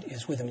that God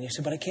is with him. And you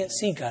say, but I can't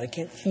see God, I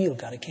can't feel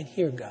God, I can't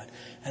hear God.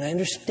 And I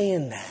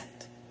understand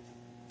that.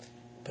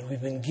 But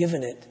we've been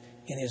given it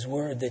in his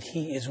word that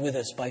he is with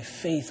us. By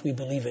faith we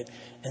believe it.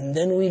 And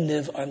then we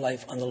live our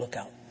life on the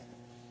lookout.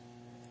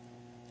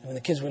 And when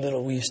the kids were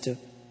little, we used to,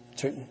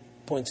 certain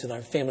points in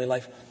our family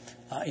life,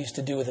 I used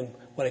to do with them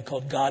what I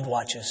called God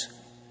watches.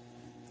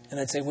 And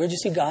I'd say, where'd you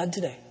see God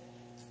today?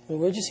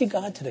 Where'd you see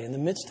God today? In the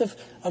midst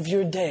of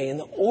your day, in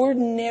the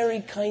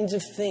ordinary kinds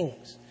of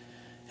things.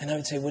 And I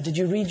would say, well, did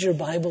you read your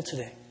Bible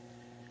today?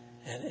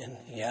 And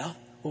yeah.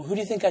 Well, who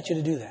do you think got you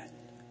to do that?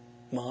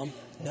 Mom?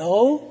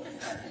 No.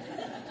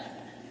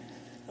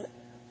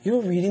 You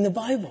were reading the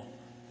Bible.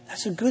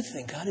 That's a good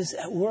thing. God is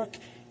at work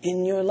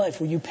in your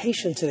life. Were you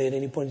patient today at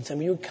any point in time?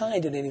 Were you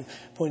kind at any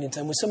point in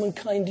time? Was someone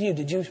kind to you?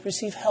 Did you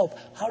receive help?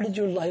 How did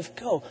your life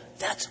go?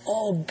 That's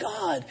all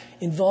God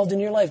involved in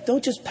your life.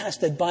 Don't just pass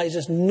that by as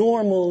just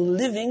normal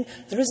living.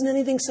 There isn't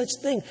anything such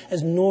thing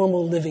as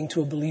normal living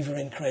to a believer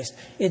in Christ.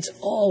 It's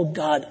all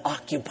God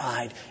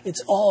occupied.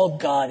 It's all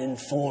God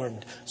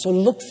informed. So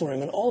look for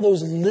him in all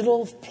those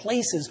little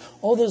places,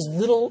 all those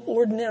little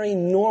ordinary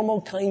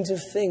normal kinds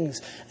of things.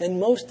 And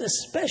most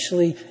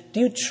especially, do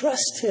you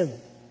trust him?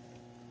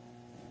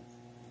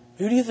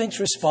 Who do you think's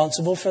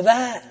responsible for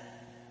that?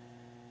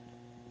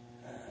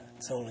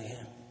 It's only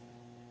him.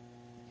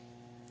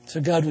 So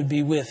God would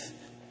be with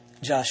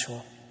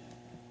Joshua.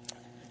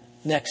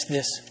 Next,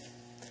 this.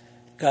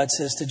 God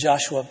says to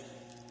Joshua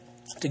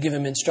to give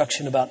him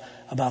instruction about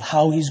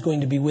how he's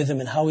going to be with him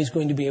and how he's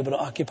going to be able to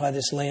occupy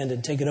this land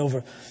and take it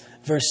over.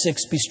 Verse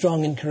 6, be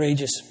strong and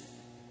courageous.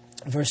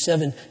 Verse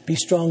 7, be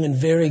strong and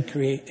very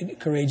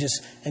courageous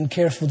and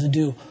careful to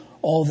do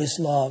all this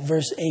law.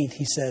 Verse 8,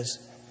 he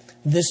says,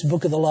 this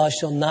book of the law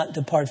shall not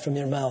depart from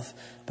your mouth,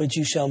 but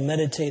you shall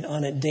meditate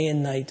on it day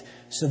and night,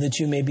 so that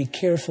you may be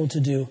careful to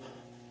do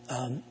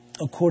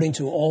according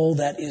to all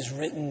that is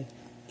written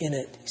in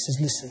it. He says,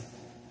 listen,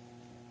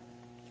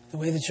 the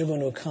way that you're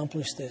going to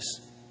accomplish this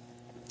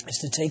is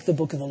to take the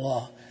book of the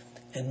law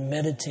and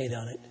meditate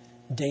on it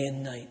day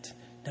and night.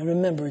 Now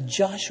remember,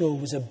 Joshua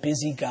was a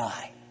busy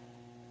guy.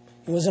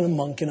 He wasn't a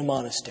monk in a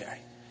monastery.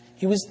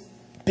 He was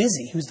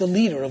busy. He was the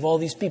leader of all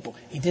these people.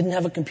 He didn't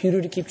have a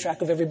computer to keep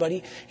track of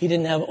everybody. He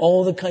didn't have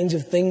all the kinds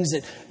of things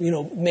that,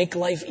 make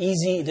life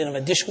easy. He didn't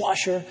have a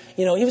dishwasher.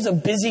 He was a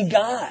busy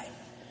guy.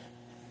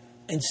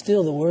 And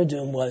still the word to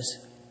him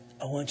was,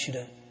 I want you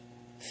to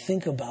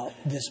think about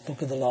this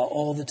book of the law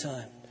all the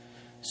time.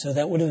 So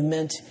that would have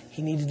meant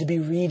he needed to be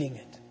reading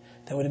it.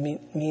 That would have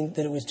mean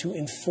that it was to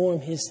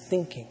inform his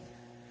thinking.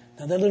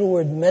 Now that little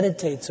word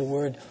meditate's a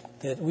word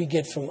that we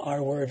get from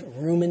our word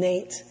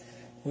ruminate,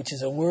 which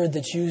is a word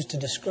that's used to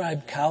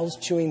describe cows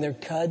chewing their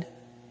cud.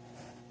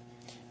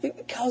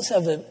 Cows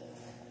have an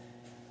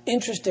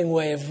interesting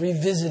way of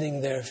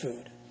revisiting their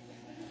food.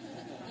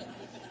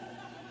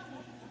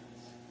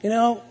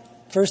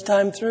 First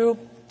time through,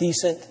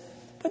 decent,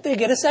 but they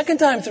get a second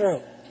time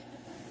through.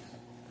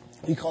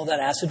 We call that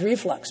acid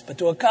reflux, but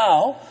to a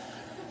cow,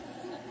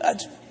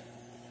 that's...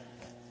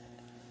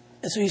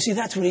 And so you see,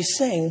 that's what he's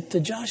saying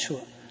to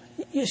Joshua.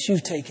 Yes,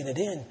 you've taken it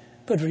in,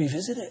 but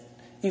revisit it.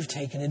 You've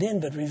taken it in,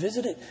 but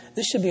revisit it.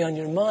 This should be on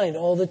your mind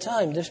all the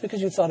time. Just because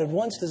you thought it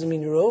once doesn't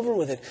mean you're over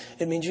with it.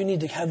 It means you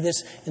need to have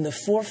this in the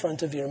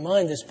forefront of your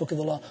mind, this book of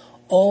the law,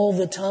 all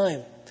the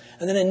time.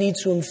 And then it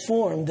needs to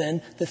inform,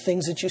 then, the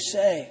things that you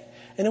say.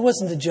 And it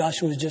wasn't that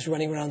Joshua was just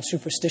running around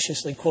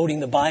superstitiously quoting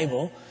the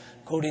Bible,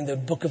 quoting the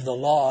book of the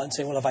law and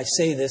saying, well, if I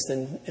say this,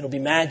 then it'll be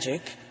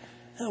magic.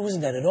 No, it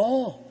wasn't that at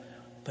all.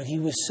 But he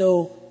was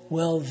so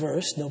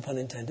well-versed, no pun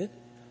intended,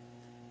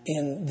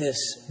 in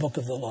this book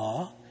of the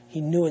law. He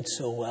knew it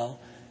so well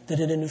that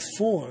it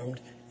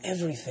informed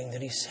everything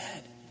that he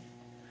said.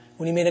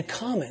 When he made a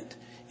comment,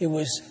 it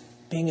was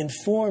being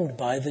informed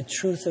by the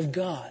truth of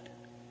God.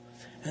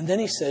 And then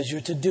he says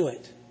you're to do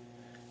it.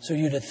 So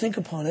you're to think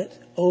upon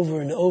it over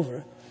and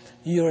over.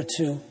 You're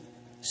to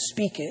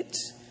speak it.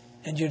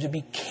 And you're to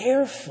be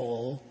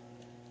careful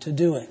to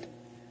do it.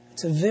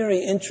 It's a very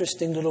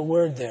interesting little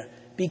word there.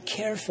 Be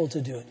careful to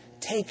do it.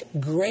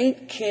 Take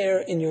great care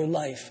in your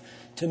life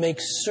to make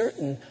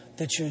certain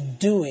that you're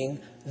doing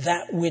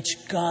that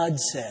which God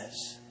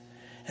says.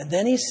 And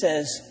then he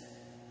says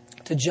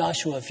to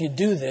Joshua, if you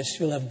do this,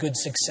 you'll have good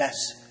success.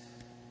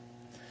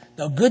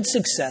 Now, good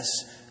success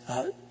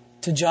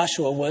to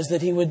Joshua was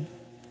that he would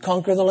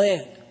conquer the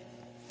land.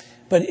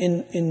 But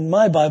in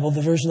my Bible,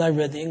 the version I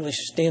read, the English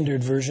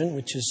Standard Version,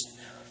 which is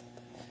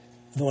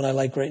the one I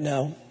like right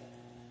now,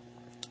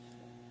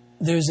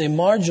 there's a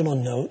marginal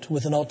note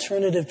with an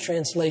alternative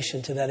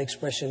translation to that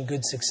expression,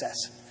 good success.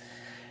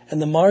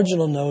 And the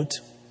marginal note,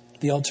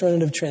 the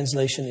alternative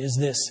translation is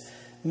this: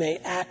 may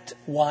act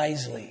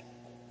wisely.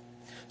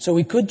 So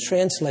we could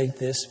translate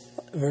this,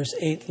 verse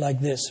 8, like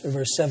this, or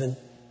verse 7.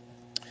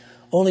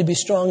 Only be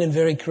strong and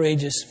very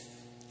courageous,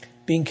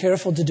 being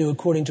careful to do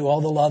according to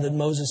all the law that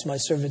Moses, my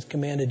servant,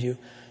 commanded you.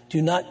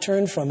 Do not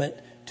turn from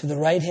it to the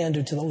right hand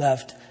or to the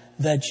left,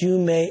 that you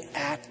may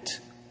act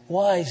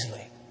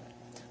wisely.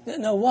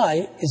 Now,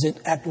 why is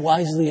it act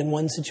wisely in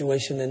one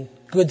situation and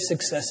good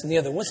success in the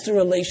other? What's the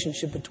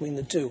relationship between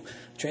the two?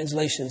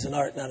 Translation's an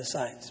art, not a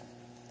science.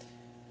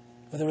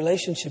 Well, the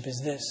relationship is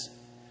this,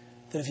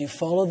 that if you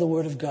follow the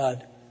Word of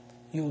God,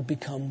 you will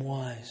become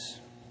wise.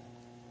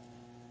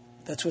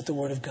 That's what the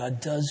Word of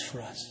God does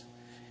for us.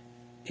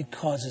 It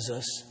causes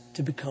us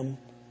to become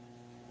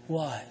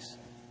wise.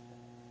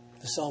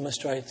 The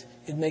psalmist writes,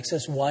 it makes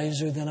us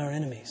wiser than our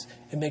enemies.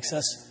 It makes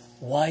us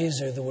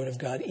wiser, the Word of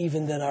God,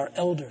 even than our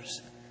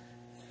elders,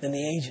 than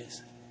the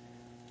ages,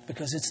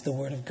 because it's the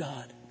Word of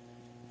God.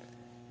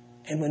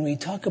 And when we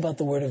talk about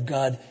the Word of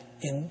God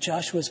in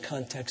Joshua's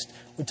context,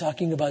 we're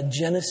talking about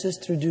Genesis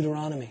through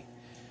Deuteronomy.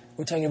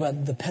 We're talking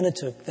about the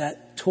Pentateuch,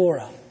 that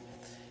Torah.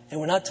 And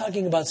we're not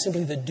talking about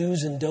simply the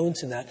do's and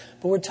don'ts in that,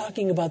 but we're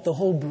talking about the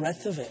whole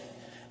breadth of it.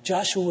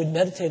 Joshua would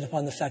meditate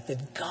upon the fact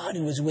that God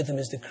who is with him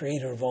is the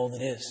creator of all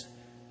that is.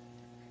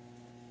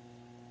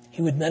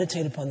 He would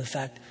meditate upon the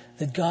fact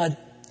that God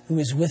who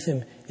is with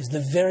him is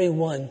the very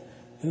one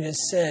who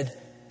has said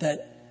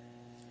that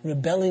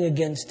rebelling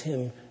against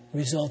him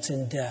results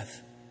in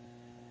death.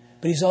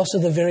 But he's also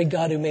the very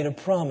God who made a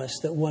promise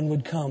that one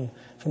would come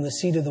from the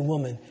seed of the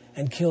woman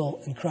and kill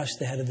and crush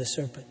the head of the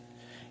serpent.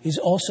 He's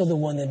also the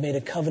one that made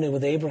a covenant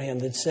with Abraham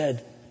that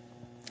said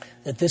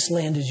that this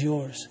land is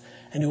yours.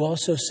 And who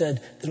also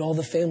said that all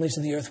the families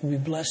of the earth will be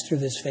blessed through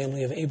this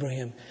family of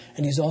Abraham.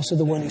 And he's also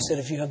the one who said,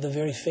 if you have the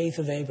very faith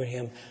of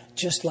Abraham,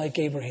 just like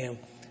Abraham,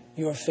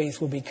 your faith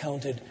will be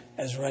counted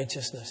as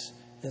righteousness.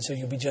 And so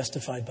you'll be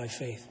justified by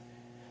faith.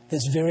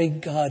 This very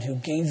God who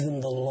gave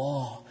them the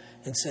law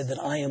and said that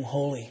I am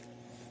holy.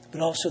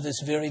 But also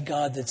this very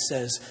God that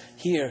says,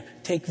 here,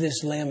 take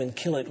this lamb and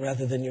kill it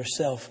rather than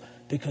yourself,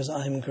 because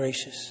I am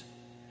gracious.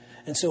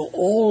 And so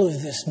all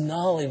of this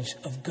knowledge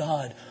of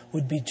God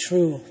would be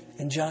true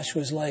in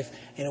Joshua's life,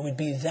 and it would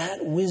be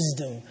that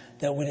wisdom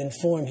that would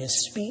inform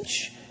his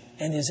speech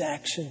and his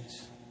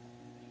actions.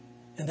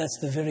 And that's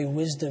the very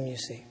wisdom, you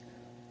see,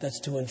 that's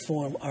to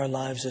inform our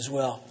lives as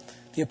well.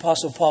 The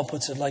Apostle Paul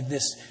puts it like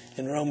this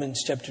in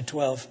Romans chapter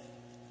 12.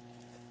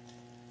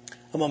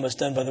 I'm almost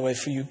done, by the way,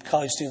 for you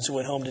college students who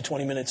went home to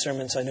 20-minute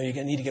sermons. I know you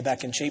need to get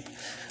back in shape.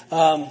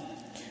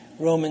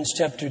 Romans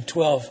chapter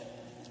 12,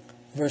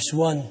 verse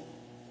 1.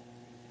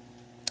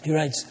 He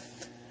writes,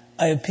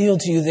 I appeal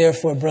to you,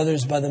 therefore,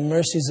 brothers, by the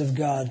mercies of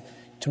God,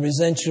 to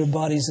present your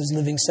bodies as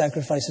living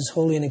sacrifices,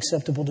 holy and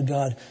acceptable to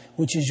God,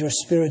 which is your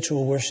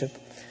spiritual worship.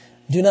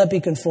 Do not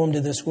be conformed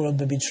to this world,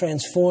 but be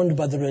transformed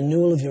by the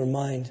renewal of your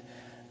mind,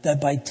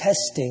 that by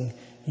testing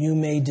you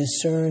may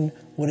discern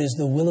what is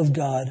the will of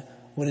God,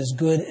 what is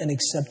good and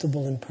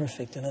acceptable and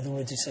perfect. In other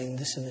words, he's saying,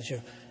 listen,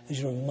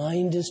 as your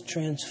mind is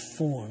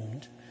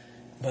transformed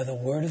by the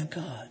Word of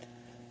God,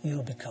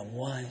 you'll become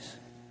wise.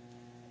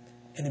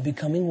 And in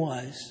becoming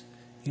wise,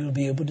 you'll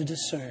be able to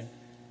discern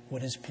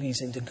what is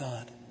pleasing to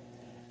God.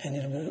 And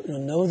you'll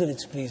know that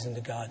it's pleasing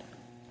to God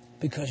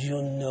because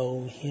you'll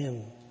know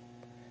Him.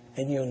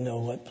 And you'll know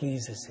what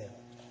pleases Him.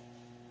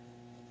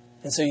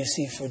 And so you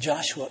see, for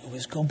Joshua, it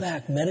was go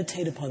back,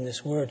 meditate upon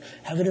this word,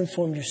 have it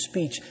inform your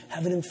speech,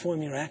 have it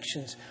inform your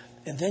actions,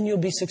 and then you'll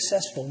be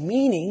successful,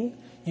 meaning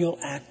you'll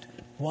act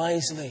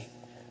wisely.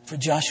 For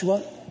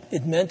Joshua,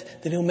 it meant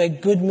that he'll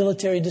make good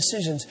military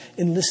decisions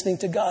in listening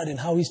to God and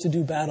how he's to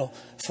do battle.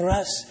 For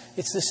us,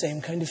 it's the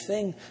same kind of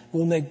thing.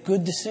 We'll make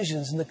good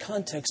decisions in the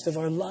context of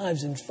our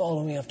lives in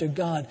following after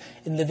God,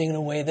 in living in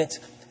a way that's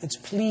that's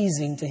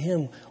pleasing to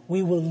Him.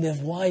 We will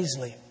live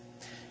wisely.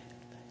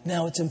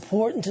 Now, it's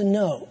important to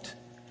note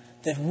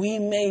that we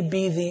may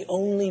be the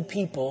only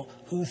people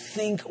who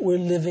think we're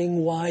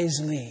living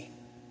wisely.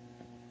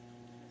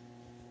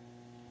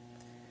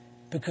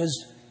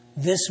 Because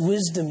this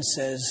wisdom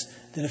says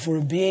that if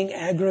we're being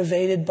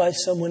aggravated by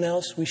someone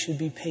else, we should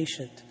be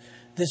patient.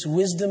 This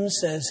wisdom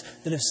says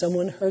that if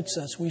someone hurts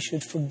us, we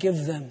should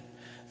forgive them.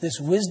 This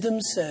wisdom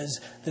says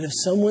that if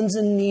someone's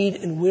in need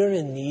and we're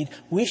in need,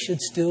 we should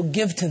still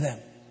give to them.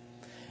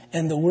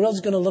 And the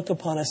world's going to look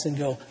upon us and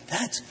go,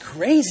 that's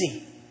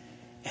crazy.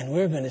 And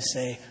we're going to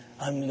say,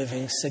 I'm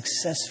living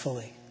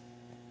successfully.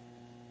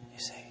 You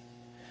see,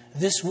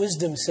 this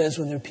wisdom says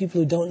when there are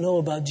people who don't know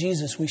about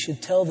Jesus, we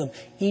should tell them,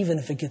 even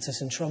if it gets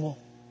us in trouble.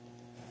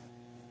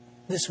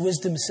 This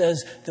wisdom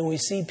says that when we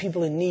see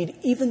people in need,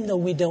 even though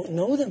we don't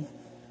know them,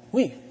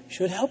 we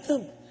should help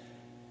them.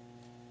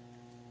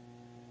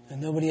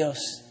 And nobody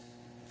else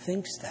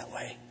thinks that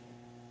way.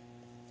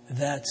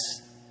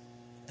 That's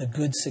the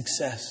good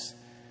success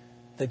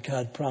that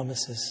God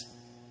promises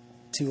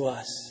to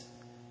us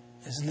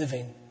as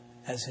living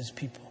as His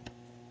people.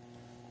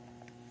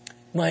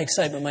 My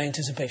excitement, my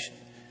anticipation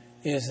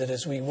is that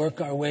as we work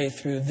our way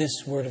through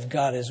this Word of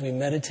God, as we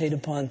meditate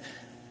upon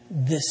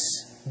this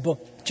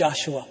book,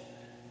 Joshua,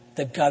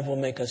 that God will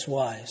make us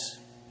wise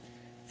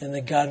and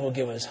that God will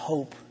give us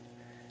hope.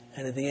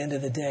 And at the end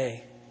of the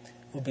day,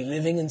 we'll be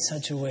living in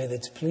such a way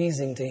that's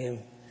pleasing to Him.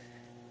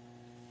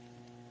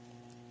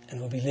 And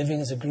we'll be living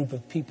as a group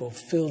of people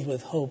filled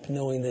with hope,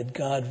 knowing that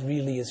God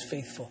really is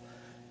faithful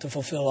to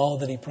fulfill all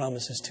that He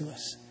promises to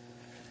us.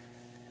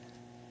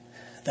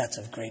 That's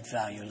of great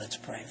value. Let's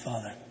pray.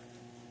 Father,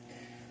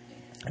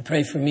 I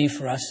pray for me,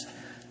 for us,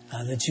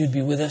 that You'd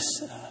be with us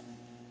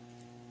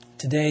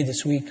today,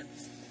 this week.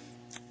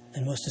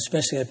 And most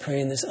especially, I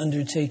pray in this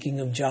undertaking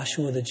of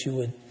Joshua that You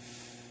would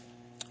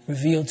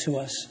reveal to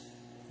us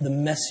the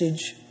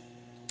message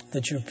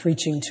that You're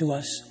preaching to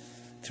us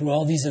through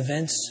all these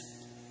events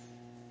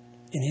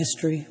in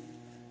history.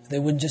 They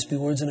wouldn't just be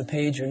words on a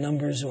page or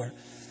numbers or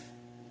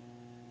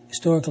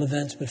historical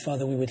events, but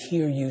Father, we would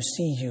hear You,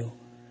 see You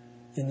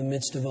in the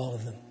midst of all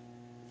of them.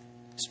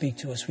 Speak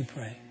to us, we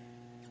pray,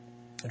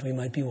 that we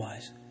might be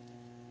wise.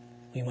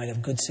 We might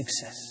have good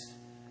success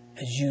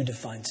as You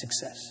define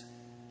success.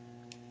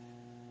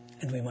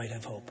 And we might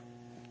have hope.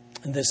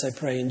 And this I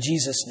pray in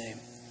Jesus' name.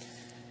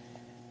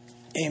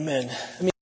 Amen.